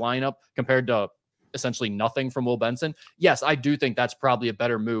hitter in your lineup compared to essentially nothing from Will Benson? Yes, I do think that's probably a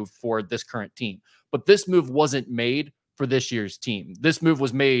better move for this current team. But this move wasn't made for this year's team. This move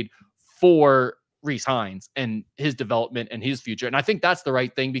was made for Rhys Hines and his development and his future. And I think that's the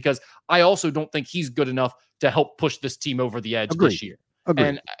right thing, because I also don't think he's good enough to help push this team over the edge this year.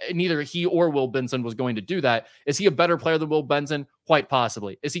 And neither he or Will Benson was going to do that. Is he a better player than Will Benson? Quite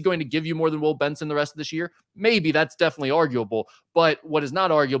possibly. Is he going to give you more than Will Benson the rest of this year? Maybe. That's definitely arguable. But what is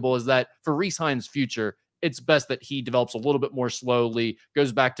not arguable is that for Rhys Hines' future, it's best that he develops a little bit more slowly,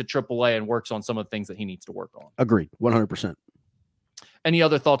 goes back to AAA and works on some of the things that he needs to work on. Agreed. 100%. Any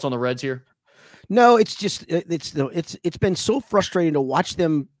other thoughts on the Reds here? No, it's just, it's been so frustrating to watch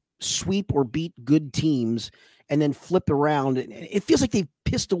them sweep or beat good teams and then flip around. It feels like they've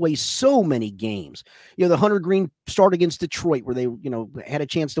pissed away so many games. You know, the Hunter Green start against Detroit where they, had a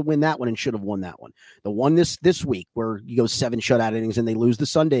chance to win that one and should have won that one. The one this week where you go 7 shutout innings and they lose the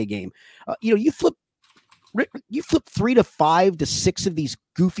Sunday game. You flip 3 to 5 to 6 of these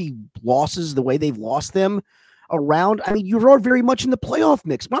goofy losses, the way they've lost them around. I mean, you are very much in the playoff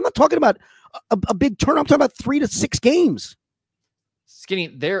mix, but I'm not talking about a big turn. I'm talking about 3 to 6 games. Skinny,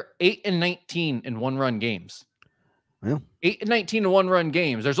 they're 8-19 in 1-run games. Well, 8-19 in 1-run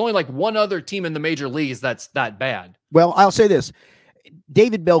games. There's only like one other team in the major leagues that's that bad. Well, I'll say this.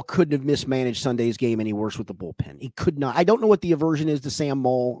 David Bell couldn't have mismanaged Sunday's game any worse with the bullpen. He could not. I don't know what the aversion is to Sam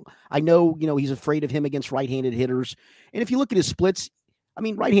Moll. I know, he's afraid of him against right-handed hitters. And if you look at his splits, I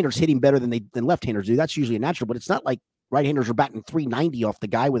mean, right-handers hit him better than left-handers do. That's usually a natural, but it's not like right-handers are batting 390 off the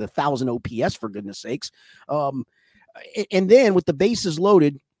guy with 1,000 OPS, for goodness sakes. And then with the bases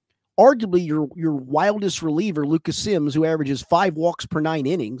loaded, arguably your wildest reliever, Lucas Sims, who averages 5 walks per 9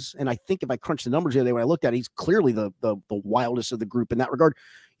 innings, and I think if I crunch the numbers the other day when I looked at it, he's clearly the wildest of the group in that regard.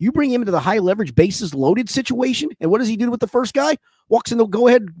 You bring him into the high leverage bases loaded situation, and what does he do with the first guy? Walks in the go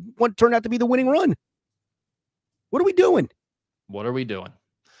ahead, one turned out to be the winning run. What are we doing? What are we doing?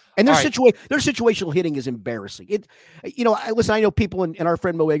 And their situational hitting is embarrassing. Listen, I know people and our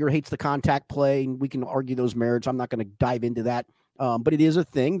friend Mo Egger hates the contact play, and we can argue those merits. I'm not going to dive into that. But it is a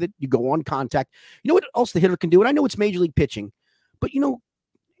thing that you go on contact. You know what else the hitter can do? And I know it's major league pitching, but the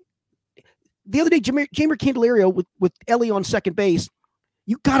other day, Jamer Candelario with Ellie on second base,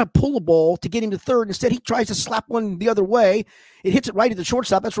 you got to pull a ball to get him to third. Instead, he tries to slap one the other way. It hits it right at the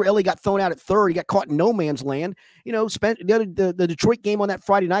shortstop. That's where Ellie got thrown out at third. He got caught in no man's land. Spent the Detroit game on that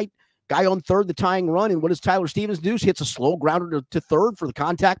Friday night. Guy on third, the tying run. And what does Tyler Stevens do? Hits a slow grounder to third for the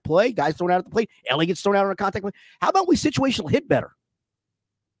contact play. Guy's thrown out at the plate. Ellie gets thrown out on a contact play. How about we situational hit better?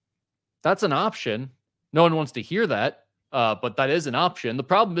 That's an option. No one wants to hear that, but that is an option. The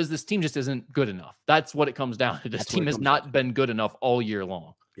problem is this team just isn't good enough. That's what it comes down to. This team has not been good enough all year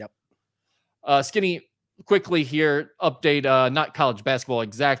long. Yep. Skinny, quickly here, update, not college basketball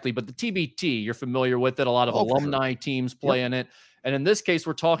exactly, but the TBT. You're familiar with it. A lot of alumni teams play in it. And in this case,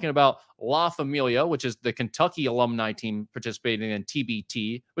 we're talking about La Familia, which is the Kentucky alumni team participating in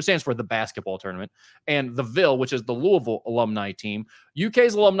TBT, which stands for the basketball tournament, and the Ville, which is the Louisville alumni team.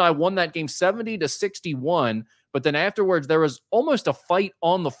 UK's alumni won that game 70-61, but then afterwards there was almost a fight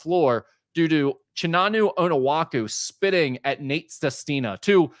on the floor due to Chinanu Onuaku spitting at Nate Sestina,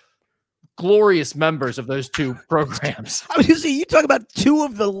 two glorious members of those two programs. I was going to say, you talk about two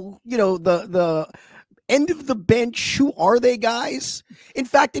of the end of the bench. Who are they, guys? In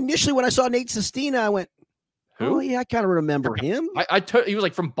fact, initially when I saw Nate Sestina, I went, "Who? Oh yeah, I kind of remember him." He was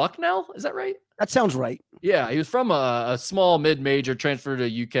like from Bucknell, is that right? That sounds right. Yeah, he was from a small mid-major, transferred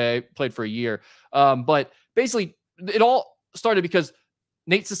to UK, played for a year. But basically, it all started because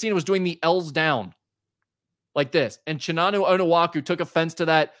Nate Sestina was doing the L's down like this, and Chinanu Onuaku took offense to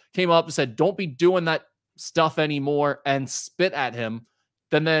that, came up and said, "Don't be doing that stuff anymore," and spit at him.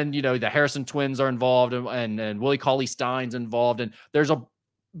 Then the Harrison twins are involved and Willie Cauley-Stein's involved. And there's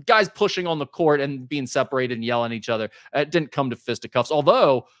guys pushing on the court and being separated and yelling at each other. It didn't come to fisticuffs.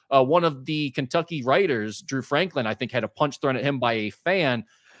 Although one of the Kentucky writers, Drew Franklin, I think had a punch thrown at him by a fan.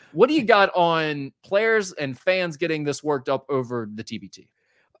 What do you got on players and fans getting this worked up over the TBT?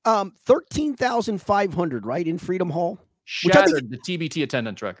 13,500, right, in Freedom Hall? Shattered the TBT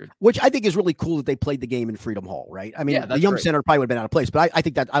attendance record, which I think is really cool that they played the game in Freedom Hall, right? I mean, the Yum Center probably would have been out of place, but I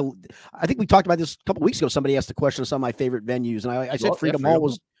think we talked about this a couple weeks ago. Somebody asked a question of some of my favorite venues, and I said Freedom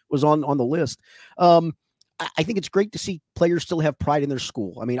Hall was on the list. I think it's great to see players still have pride in their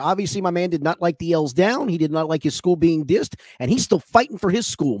school. I mean, obviously, my man did not like the L's down. He did not like his school being dissed, and he's still fighting for his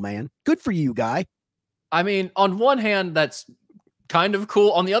school, man. Good for you, guy. I mean, on one hand, that's kind of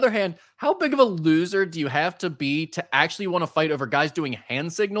cool. On the other hand, how big of a loser do you have to be to actually want to fight over guys doing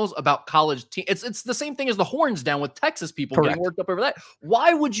hand signals about college team? It's the same thing as the horns down with Texas people getting worked up over that.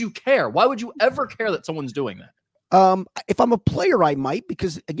 Why would you care? Why would you ever care that someone's doing that? If I'm a player, I might,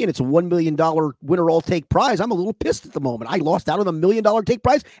 because again, it's a $1 million winner all take prize. I'm a little pissed at the moment. I lost out on the $1 million take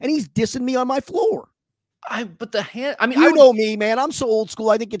prize, and he's dissing me on my floor. But the hand, I mean, you know me, man. I'm so old school.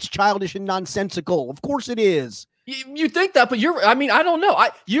 I think it's childish and nonsensical. Of course it is. You think that, but I don't know.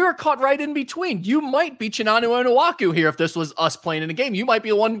 You're caught right in between. You might be Chinanu Onuaku here if this was us playing in a game. You might be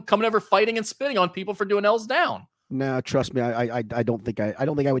the one coming over fighting and spitting on people for doing L's down. No, trust me, I don't think I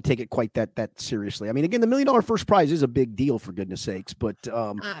don't think I would take it quite that seriously. I mean, again, the $1 million first prize is a big deal for goodness sakes, but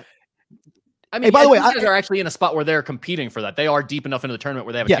I mean, hey, by the way, these guys are actually in a spot where they're competing for that. They are deep enough into the tournament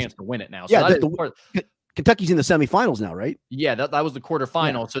where they have a chance to win it now. So Kentucky's in the semifinals now, right? Yeah, that was the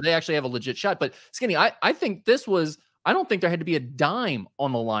quarterfinal. Yeah. So they actually have a legit shot. But Skinny, I think this was. I don't think there had to be a dime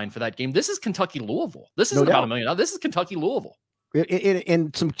on the line for that game. This is Kentucky Louisville. This isn't about $1 million. This is Kentucky Louisville.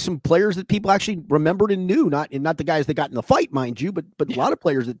 And some players that people actually remembered and knew, not the guys that got in the fight, mind you, but a lot of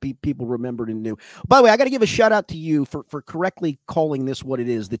players that people remembered and knew. By the way, I got to give a shout out to you for correctly calling this what it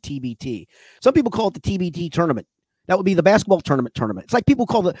is, the TBT. Some people call it the TBT tournament. That would be the basketball tournament. It's like people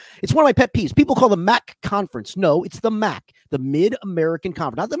call it's one of my pet peeves. People call the MAC conference. No, it's the MAC, the Mid-American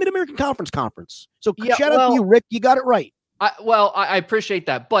Conference, not the Mid-American Conference. So shout out to you, Rick. You got it right. I appreciate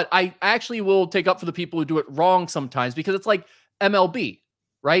that, but I actually will take up for the people who do it wrong sometimes, because it's like MLB,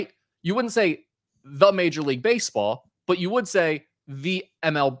 right? You wouldn't say the Major League Baseball, but you would say the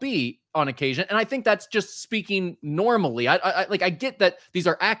MLB on occasion. And I think that's just speaking normally. I get that these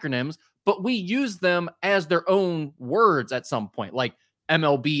are acronyms, but we use them as their own words at some point, like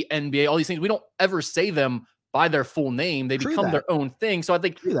MLB, NBA, all these things. We don't ever say them by their full name. They become their own thing. So I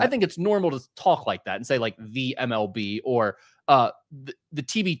think it's normal to talk like that and say like the MLB or the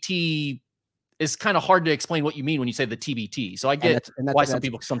TBT is kind of hard to explain what you mean when you say the TBT. So I get why some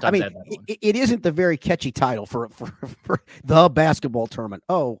people sometimes add that one. It isn't the very catchy title for the basketball tournament.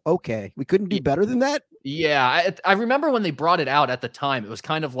 Oh, okay. We couldn't do better than that. Yeah. I remember when they brought it out at the time, it was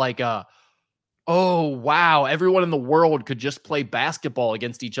kind of like, oh, wow, everyone in the world could just play basketball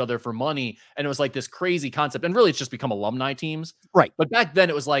against each other for money. And it was like this crazy concept. And really, it's just become alumni teams. Right. But back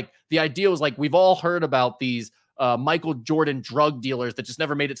then, it was like, the idea was like, we've all heard about these Michael Jordan drug dealers that just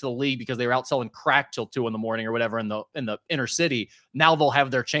never made it to the league because they were out selling crack till 2 a.m. or whatever in the inner city. Now they'll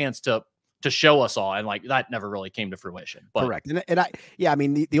have their chance to show us all. And like, that never really came to fruition. But correct. I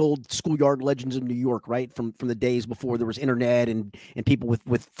mean, the old schoolyard legends of New York, right? From the days before there was internet and people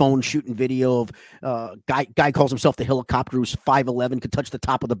with phones shooting video of guy calls himself the helicopter, who's 5'11", could touch the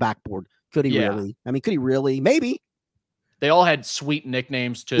top of the backboard. Could he really? I mean, could he really? Maybe. They all had sweet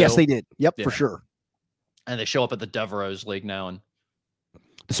nicknames too. Yes, they did. Yep, for sure. And they show up at the Devereaux League now and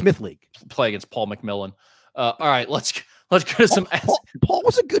the Smith League. Play against Paul McMillan. All right, let's go to some. Paul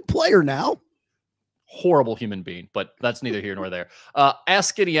was a good player now. Horrible human being, but that's neither here nor there. Ask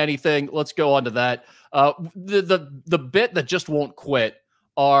Skinny anything. Let's go on to that. The bit that just won't quit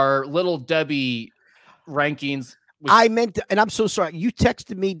are Little Debbie rankings. I meant to, and I'm so sorry. You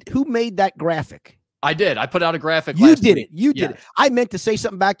texted me. Who made that graphic? I did. I put out a graphic. You did it. You did it. I meant to say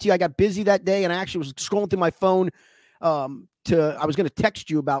something back to you. I got busy that day, and I actually was scrolling through my phone. I was going to text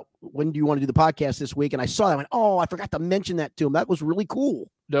you about when do you want to do the podcast this week, and I saw that. I went, oh, I forgot to mention that to him. That was really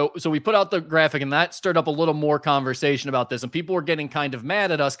cool. No, so we put out the graphic, and that stirred up a little more conversation about this, and people were getting kind of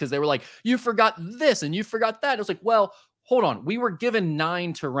mad at us because they were like, "You forgot this and you forgot that." It was like, well, hold on. We were given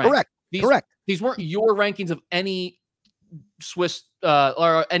 9 to rank. Correct. These weren't your rankings of any Swiss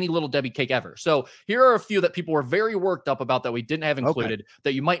or any Little Debbie cake ever. So here are a few that people were very worked up about that we didn't have included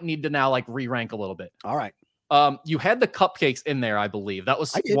that you might need to now like re-rank a little bit. All right. You had the cupcakes in there, I believe. That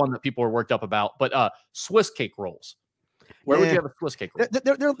was one that people were worked up about. But Swiss cake rolls. Where would you have a Swiss cake roll?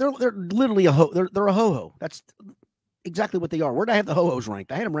 They're literally a ho. They're a ho-ho. That's exactly what they are. Where did I have the ho-hos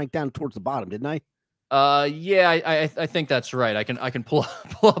ranked? I had them ranked down towards the bottom, didn't I? Yeah, I think that's right. I can pull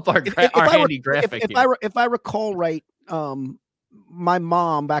up our handy graphic. If I recall right, my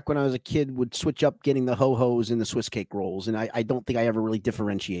mom back when I was a kid would switch up getting the ho-hos and the Swiss cake rolls, and I don't think I ever really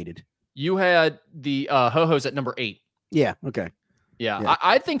differentiated. You had the ho-hos at number 8. Yeah. Okay. Yeah.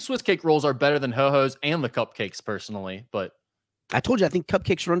 I think Swiss cake rolls are better than ho-hos and the cupcakes personally, but I told you I think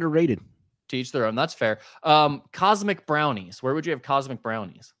cupcakes are underrated. To each their own. That's fair. Cosmic brownies. Where would you have cosmic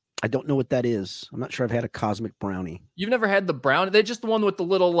brownies? I don't know what that is. I'm not sure I've had a cosmic brownie. You've never had the brownie? They're just the one with the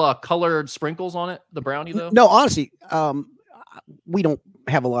little colored sprinkles on it. The brownie though? No, honestly, we don't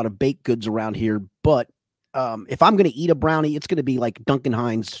have a lot of baked goods around here, but if I'm going to eat a brownie, it's going to be like Duncan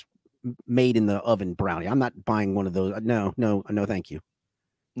Hines made in the oven brownie. I'm not buying one of those. No, thank you.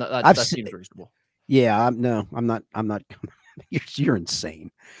 No, that seems reasonable. Yeah, I'm not. You're insane.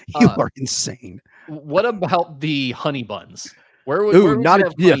 You are insane. What about the honey buns? Where would you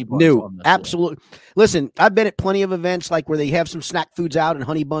have honey buns on this absolutely. Listen, I've been at plenty of events like where they have some snack foods out and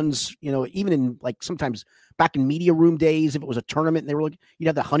honey buns. You know, even in like sometimes back in media room days, if it was a tournament and they were like, you'd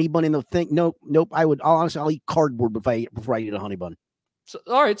have the honey bun in the thing. Nope. I'll eat cardboard before I eat a honey bun. So,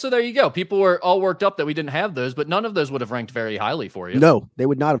 all right, so there you go. People were all worked up that we didn't have those, but none of those would have ranked very highly for you. No, they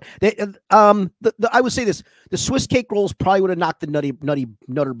would not have. I would say this: the Swiss cake rolls probably would have knocked the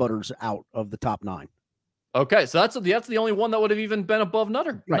nutter butters out of the top 9. Okay, so that's the only one that would have even been above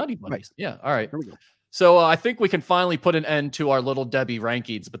Nutty Buddies. Right. Yeah, all right. There we go. So I think we can finally put an end to our little Debbie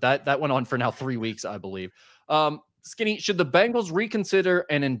rankings, but that went on for now 3 weeks, I believe. Skinny, should the Bengals reconsider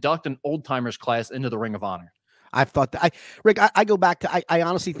and induct an old timers class into the Ring of Honor? I've thought that Rick, I go back to, I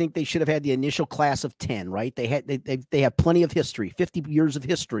honestly think they should have had the initial class of 10, right? They have plenty of history, 50 years of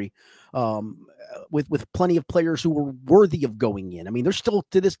history, with plenty of players who were worthy of going in. I mean, they're still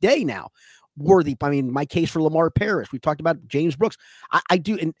to this day now worthy. I mean, my case for Lamar Parrish, we've talked about James Brooks. I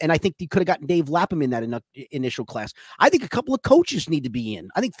do. And I think you could have gotten Dave Lapham in that initial class. I think a couple of coaches need to be in.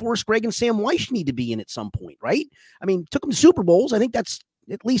 I think Forrest Gregg and Sam Weiss need to be in at some point, right? I mean, took them to Super Bowls. I think that's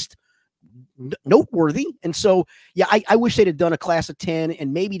at least noteworthy. And so, yeah, I wish they'd have done a class of 10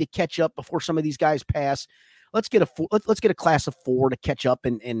 and maybe to catch up before some of these guys pass. Let's get a class of 4 to catch up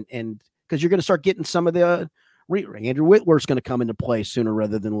and because you're going to start getting some of the Andrew Whitworth's going to come into play sooner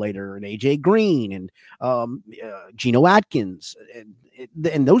rather than later, and AJ Green and Geno Atkins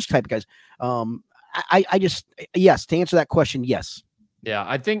and those type of guys. I just, yes, to answer that question, yes. Yeah,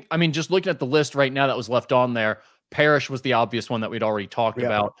 I mean, just looking at the list right now that was left on there, Parrish was the obvious one that we'd already talked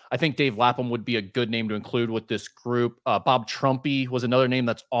about. I think Dave Lapham would be a good name to include with this group. Bob Trumpy was another name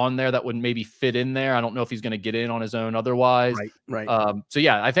that's on there that would maybe fit in there. I don't know if he's going to get in on his own otherwise. Right. So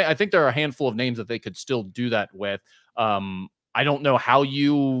yeah, I think there are a handful of names that they could still do that with. I don't know how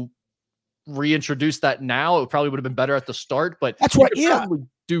you reintroduce that now. It probably would have been better at the start, but that's right. Yeah, probably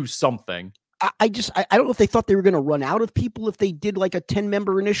do something. I don't know if they thought they were going to run out of people if they did like a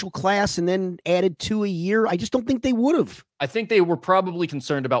 10-member initial class and then added 2 a year. I just don't think they would have. I think they were probably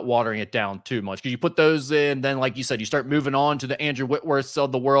concerned about watering it down too much because you put those in, then like you said, you start moving on to the Andrew Whitworths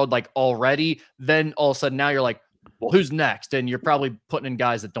of the world like already. Then all of a sudden now you're like, well, who's next? And you're probably putting in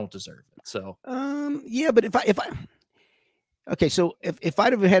guys that don't deserve it. So yeah, but if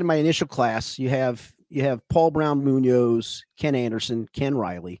I'd have had my initial class, you have Paul Brown Munoz, Ken Anderson, Ken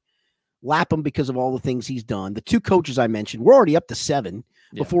Riley. Lapham because of all the things he's done. The 2 coaches I mentioned, we're already up to 7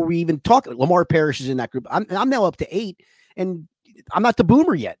 before we even talk. Lamar Parrish is in that group. I'm now up to 8, and I'm not the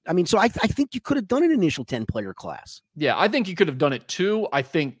boomer yet. I mean, so I think you could have done an initial 10-player class. Yeah, I think you could have done it too. I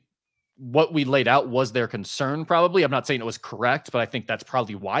think what we laid out was their concern probably. I'm not saying it was correct, but I think that's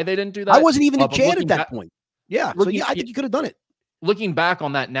probably why they didn't do that. I wasn't even in Chad at that point. Yeah, so yeah, I think you could have done it. Looking back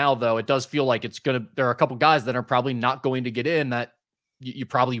on that now, though, it does feel like there are a couple guys that are probably not going to get in that you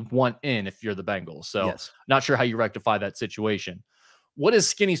probably want in if you're the Bengals. So yes. Not sure how you rectify that situation. What is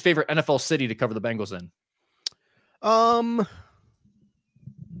Skinny's favorite NFL city to cover the Bengals in?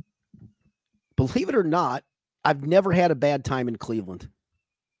 Believe it or not, I've never had a bad time in Cleveland.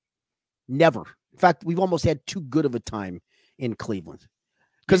 Never. In fact, we've almost had too good of a time in Cleveland.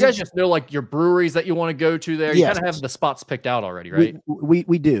 Because you guys just know like your breweries that you want to go to there. You kind of have the spots picked out already, right?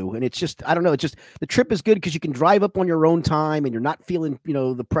 We do. And it's just, I don't know. It's just the trip is good because you can drive up on your own time and you're not feeling,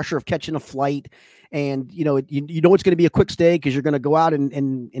 the pressure of catching a flight. And, you know it's going to be a quick stay because you're going to go out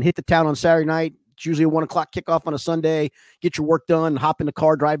and hit the town on Saturday night. It's usually a 1 o'clock kickoff on a Sunday, get your work done, hop in the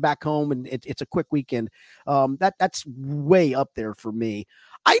car, drive back home. And it's a quick weekend. That's way up there for me.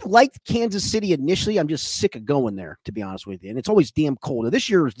 I liked Kansas City initially. I'm just sick of going there, to be honest with you. And it's always damn cold. Now, this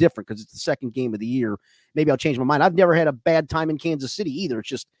year is different because it's the second game of the year. Maybe I'll change my mind. I've never had a bad time in Kansas City either. It's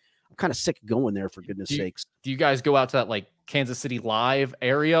just I'm kind of sick of going there, for goodness sakes. Do you guys go out to that like Kansas City Live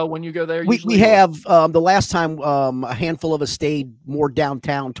area when you go there? We have the last time a handful of us stayed more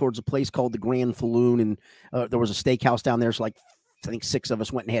downtown towards a place called the Grand Falloon, and there was a steakhouse down there. So like I think 6 of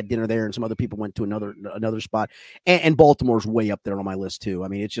us went and had dinner there, and some other people went to another spot. And Baltimore's way up there on my list too. I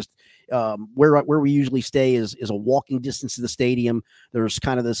mean, it's just where we usually stay is a walking distance to the stadium. There's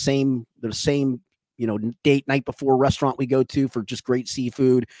kind of the same date night before restaurant we go to for just great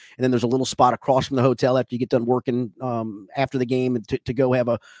seafood, and then there's a little spot across from the hotel after you get done working after the game to go have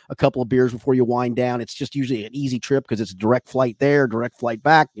a couple of beers before you wind down. It's just usually an easy trip because it's a direct flight there, direct flight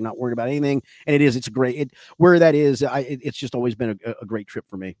back. You're not worried about anything, and it's a great where that is. It's just always been a great trip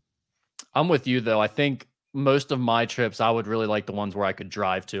for me. I'm with you though. I think most of my trips I would really like the ones where I could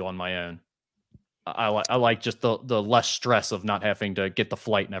drive to on my own. I like just the less stress of not having to get the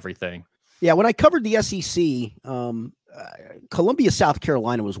flight and everything. Yeah, when I covered the SEC, Columbia, South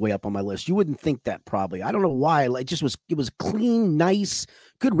Carolina was way up on my list. You wouldn't think that probably. I don't know why. It was clean, nice,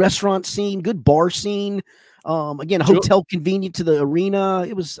 good restaurant scene, good bar scene. Again, hotel convenient to the arena.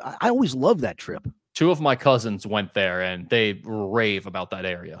 I always loved that trip. 2 of my cousins went there and they rave about that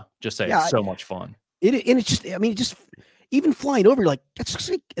area. Just say it's so much fun. It's just even flying over, you're like, that's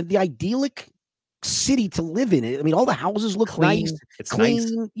just like the idyllic city to live in. I mean, all the houses look clean. Nice. It's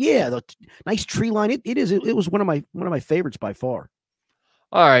clean. Nice. Yeah, the nice tree line. It was one of my favorites by far.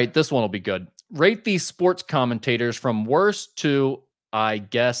 All right, this one will be good. Rate these sports commentators from worst to, I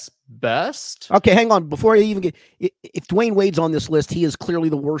guess, best. Okay, hang on. Before I even get, if Dwayne Wade's on this list, he is clearly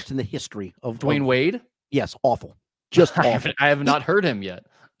the worst in the history of Dwayne Wade. Yes, awful. Just awful. I have not heard him yet.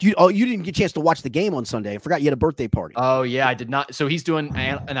 You didn't get a chance to watch the game on Sunday. I forgot you had a birthday party. Oh yeah, I did not. So he's doing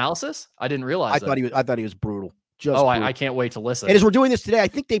analysis. I didn't realize. I thought he was brutal. I can't wait to listen. And as we're doing this today, I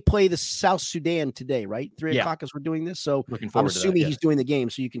think they play the South Sudan today, right? 3 o'clock as we're doing this. So I'm assuming he's doing the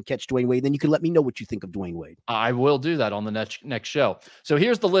game, so you can catch Dwayne Wade. Then you can let me know what you think of Dwayne Wade. I will do that on the next show. So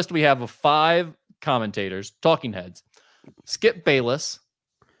here's the list we have of 5 commentators, talking heads: Skip Bayless,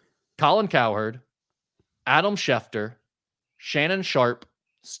 Colin Cowherd, Adam Schefter, Shannon Sharp,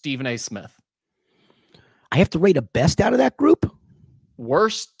 Stephen A. Smith. I have to rate a best out of that group?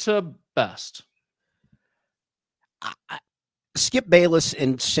 Worst to best. Skip Bayless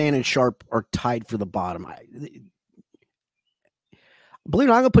and Shannon Sharp are tied for the bottom. Believe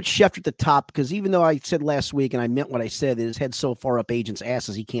it or not, I'm going to put Schefter at the top because even though I said last week, and I meant what I said, that his head's so far up agents'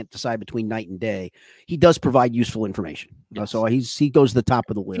 asses he can't decide between night and day, he does provide useful information. Yes. So he goes to the top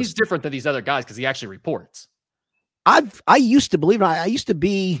of the list. He's different than these other guys because he actually reports. I used to believe it. I used to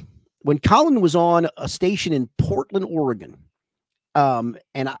be, when Colin was on a station in Portland, Oregon,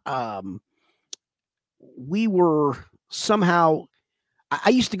 we were somehow, I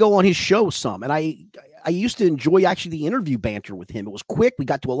used to go on his show some, and I used to enjoy actually the interview banter with him. It was quick. We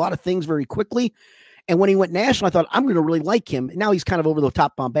got to a lot of things very quickly. And when he went national, I thought, I'm going to really like him. And now he's kind of over the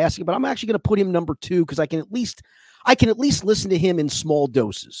top bombastic, but I'm actually going to put him number 2 because I can at least listen to him in small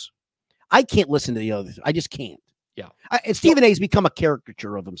doses. I can't listen to the others. I just can't. Yeah. And Stephen A's become a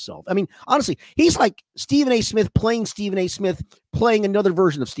caricature of himself. I mean, honestly, he's like Stephen A. Smith playing Stephen A. Smith, playing another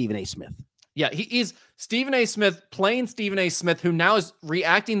version of Stephen A. Smith. Yeah, he is Stephen A. Smith playing Stephen A. Smith, who now is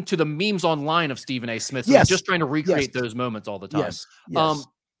reacting to the memes online of Stephen A. Smith. So he's just trying to recreate those moments all the time. Yes.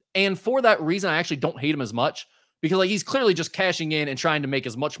 And for that reason, I actually don't hate him as much because like he's clearly just cashing in and trying to make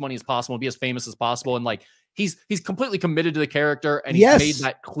as much money as possible and be as famous as possible. And like he's completely committed to the character and he's made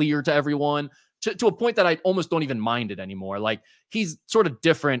that clear to everyone to a point that I almost don't even mind it anymore. Like he's sort of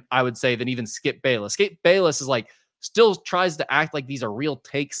different, I would say, than even Skip Bayless. Skip Bayless is like, still tries to act like these are real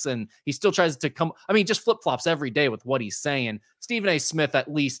takes and he still tries to just flip-flops every day with what he's saying. Stephen A. Smith,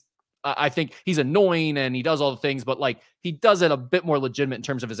 at least, I think he's annoying and he does all the things, but like he does it a bit more legitimate in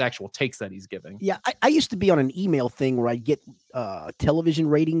terms of his actual takes that he's giving. Yeah, I used to be on an email thing where I'd get television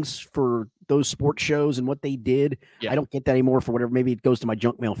ratings for those sports shows and what they did. Yeah. I don't get that anymore for whatever. Maybe it goes to my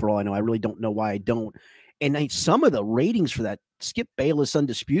junk mail for all I know. I really don't know why I don't. And some of the ratings for that Skip Bayless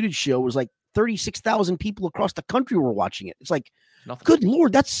Undisputed show was like 36,000 people across the country were watching it. It's like, good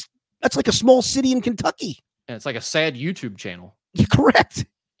Lord, that's like a small city in Kentucky. And it's like a sad YouTube channel. You're correct.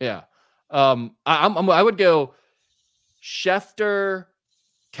 Yeah. I would go Schefter,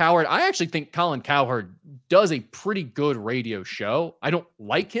 Cowherd. I actually think Colin Cowherd does a pretty good radio show. I don't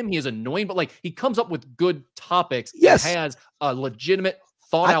like him. He is annoying, but like he comes up with good topics. Yes. And has a legitimate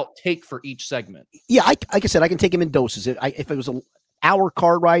thought out take for each segment. Yeah. Like I said, I can take him in doses. If it was an hour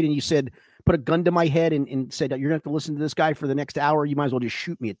car ride and you said, put a gun to my head and said, you're going to have to listen to this guy for the next hour, you might as well just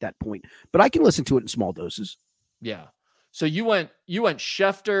shoot me at that point. But I can listen to it in small doses. Yeah. So you went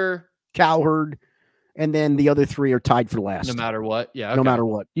Schefter, Cowherd, and then the other 3 are tied for last. No matter what. Yeah. Okay. No matter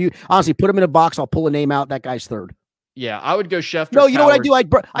what. You honestly put them in a box. I'll pull a name out. That guy's 3rd. Yeah. I would go Schefter. No, you know what I do? I'd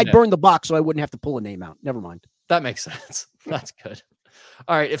burn the box so I wouldn't have to pull a name out. Never mind. That makes sense. That's good.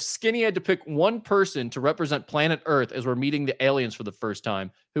 All right. If Skinny had to pick one person to represent planet Earth as we're meeting the aliens for the first time,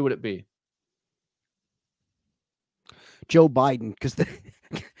 who would it be? Joe Biden, because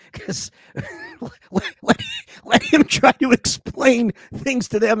let him try to explain things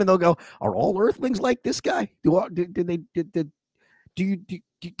to them, and they'll go, "Are all Earthlings like this guy? Do you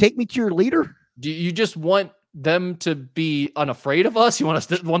take me to your leader? Do you just want them to be unafraid of us? You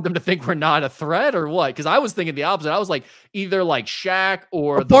want them to think we're not a threat, or what? Because I was thinking the opposite. I was like either like Shaq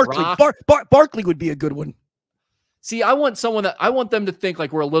or Barkley. The Rock. Barkley would be a good one. See, I want them to think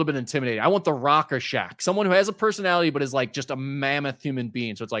like we're a little bit intimidating. I want the Rock or Shaq, someone who has a personality, but is like just a mammoth human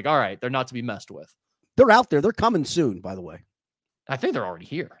being. So it's like, all right, they're not to be messed with. They're out there. They're coming soon, by the way. I think they're already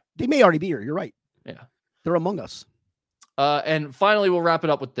here. They may already be here. You're right. Yeah. They're among us. And finally, we'll wrap it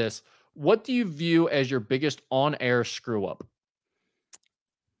up with this. What do you view as your biggest on-air screw up?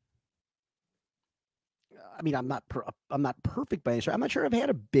 I mean, I'm not perfect by any stretch. I'm not sure I've had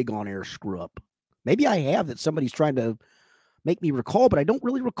a big on-air screw up. Maybe I have that somebody's trying to make me recall, but I don't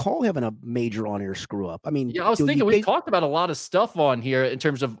really recall having a major on-air screw up. I mean, yeah, I was thinking we talked about a lot of stuff on here in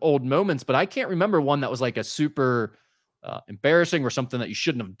terms of old moments, but I can't remember one that was like a super embarrassing or something that you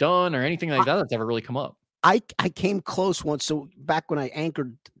shouldn't have done or anything like that that's ever really come up. I came close once. So back when I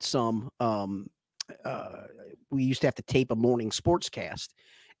anchored some, we used to have to tape a morning sportscast,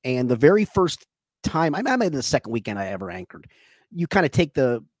 and the very first time, I made the second weekend I ever anchored. You kind of take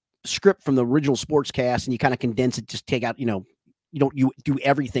the script from the original sportscast and you kind of condense it, just take out, you do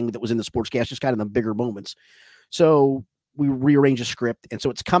everything that was in the sportscast, just kind of the bigger moments. So we rearrange a script, and so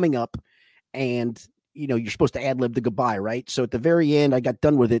it's coming up, and you're supposed to ad lib the goodbye, right? So at the very end, I got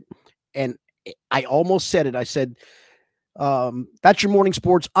done with it, and I almost said it. I said, "That's your morning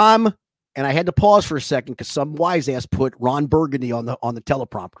sports." And I had to pause for a second because some wise ass put Ron Burgundy on the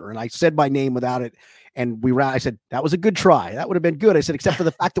teleprompter, and I said my name without it. And I said, "That was a good try. That would have been good." I said, except for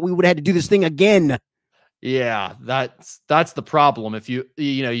the fact that we would have had to do this thing again. Yeah, that's the problem. If you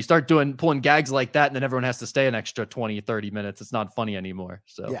start pulling gags like that, and then everyone has to stay an extra 20, 30 minutes, it's not funny anymore.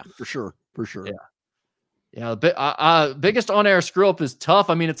 So yeah, for sure. Yeah, biggest on-air screw-up is tough.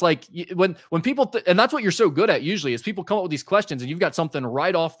 I mean, it's like when people, and that's what you're so good at usually, is people come up with these questions and you've got something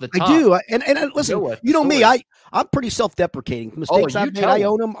right off the top. I do. And listen, me, I'm pretty self-deprecating. Mistakes I've made, I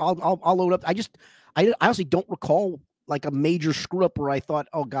own them. I'll own up. I honestly don't recall like a major screw-up where I thought,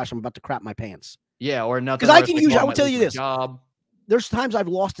 oh gosh, I'm about to crap my pants. Yeah, or nothing. Because I will tell you this. There's times I've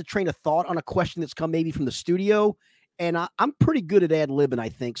lost a train of thought on a question that's come maybe from the studio. And I'm pretty good at ad-libbing, I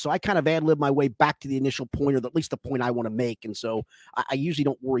think. So I kind of ad-lib my way back to the initial point, or at least the point I want to make. And so I usually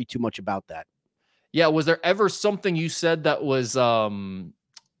don't worry too much about that. Yeah. Was there ever something you said that was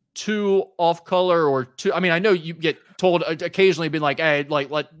too off color or too? I mean, I know you get told occasionally, being like, "Hey,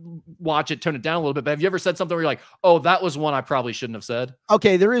 watch it, tone it down a little bit." But have you ever said something where you're like, "Oh, that was one I probably shouldn't have said"?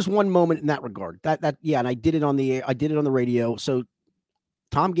 Okay, there is one moment in that regard. Yeah, and I did it on the radio. So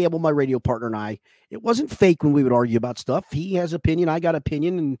Tom Gamble, my radio partner, and I, it wasn't fake when we would argue about stuff. He has opinion, I got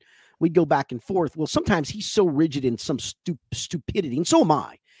opinion, and we'd go back and forth. Well, sometimes he's so rigid in some stupidity, and so am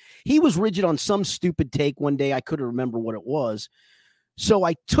I. He was rigid on some stupid take one day. I couldn't remember what it was. So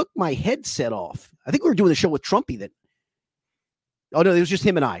I took my headset off. I think we were doing the show with Trumpy then. Oh, no, it was just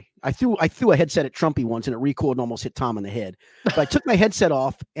him and I. I threw a headset at Trumpy once, and it recoiled and almost hit Tom in the head. But I took my headset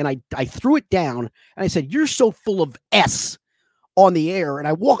off, and I threw it down, and I said, "You're so full of S." On the air, and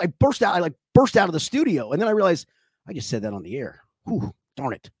I burst out of the studio, and then I realized I just said that on the air. Whew,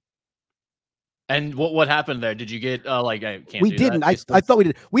 darn it. And what happened there? Did you get I can't? We didn't. I thought we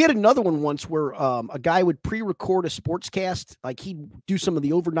did. We had another one once where a guy would pre-record a sportscast, like he'd do some of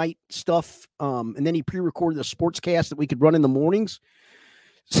the overnight stuff, and then he pre-recorded a sportscast that we could run in the mornings.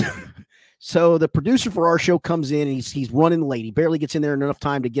 So the producer for our show comes in, and he's running late. He barely gets in there in enough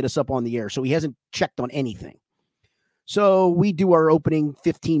time to get us up on the air, so he hasn't checked on anything. So we do our opening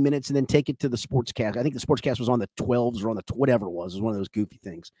 15 minutes and then take it to the sportscast. I think the sportscast was on the 12s or on the whatever it was. It was one of those goofy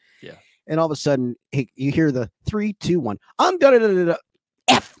things. Yeah. And all of a sudden, you hear the 3, 2, 1. I'm da-da-da-da-da.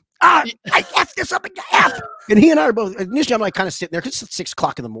 F. I F this up again. F. And he and I are both, initially, I'm like kind of sitting there because it's 6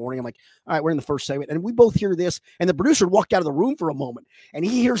 o'clock in the morning. I'm like, all right, we're in the first segment. And we both hear this. And the producer walked out of the room for a moment. And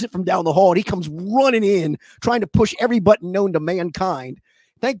he hears it from down the hall. And he comes running in, trying to push every button known to mankind.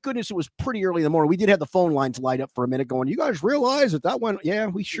 Thank goodness it was pretty early in the morning. We did have the phone lines light up for a minute going, "You guys realize that went?" Yeah,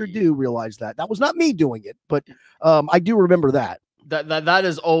 we sure do realize that. That was not me doing it, but I do remember that. That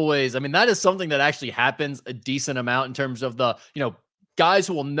is always, I mean, that is something that actually happens a decent amount in terms of the, guys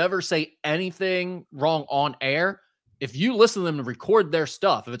who will never say anything wrong on air. If you listen to them and record their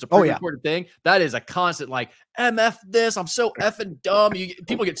stuff, if it's a pre-recorded thing, that is a constant like, MF this, I'm so effing dumb.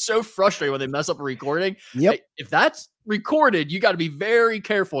 People get so frustrated when they mess up a recording. Yep. If that's recorded, you got to be very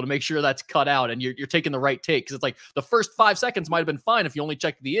careful to make sure that's cut out and you're taking the right take. Because it's like the first 5 seconds might have been fine if you only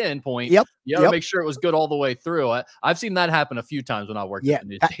checked the end point. Yep. You got to make sure it was good all the way through. I've seen that happen a few times when I worked at the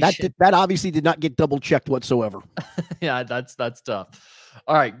news station. That obviously did not get double checked whatsoever. Yeah, that's tough.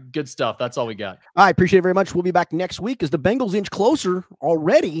 All right, good stuff. That's all we got. I appreciate it very much. We'll be back next week as the Bengals inch closer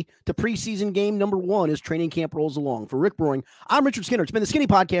already to preseason game number 1 as training camp rolls along. For Rick Brewing, I'm Richard Skinner. It's been the Skinny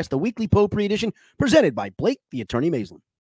Podcast, the weekly Potpourri edition, presented by Blake, the Attorney Maislin.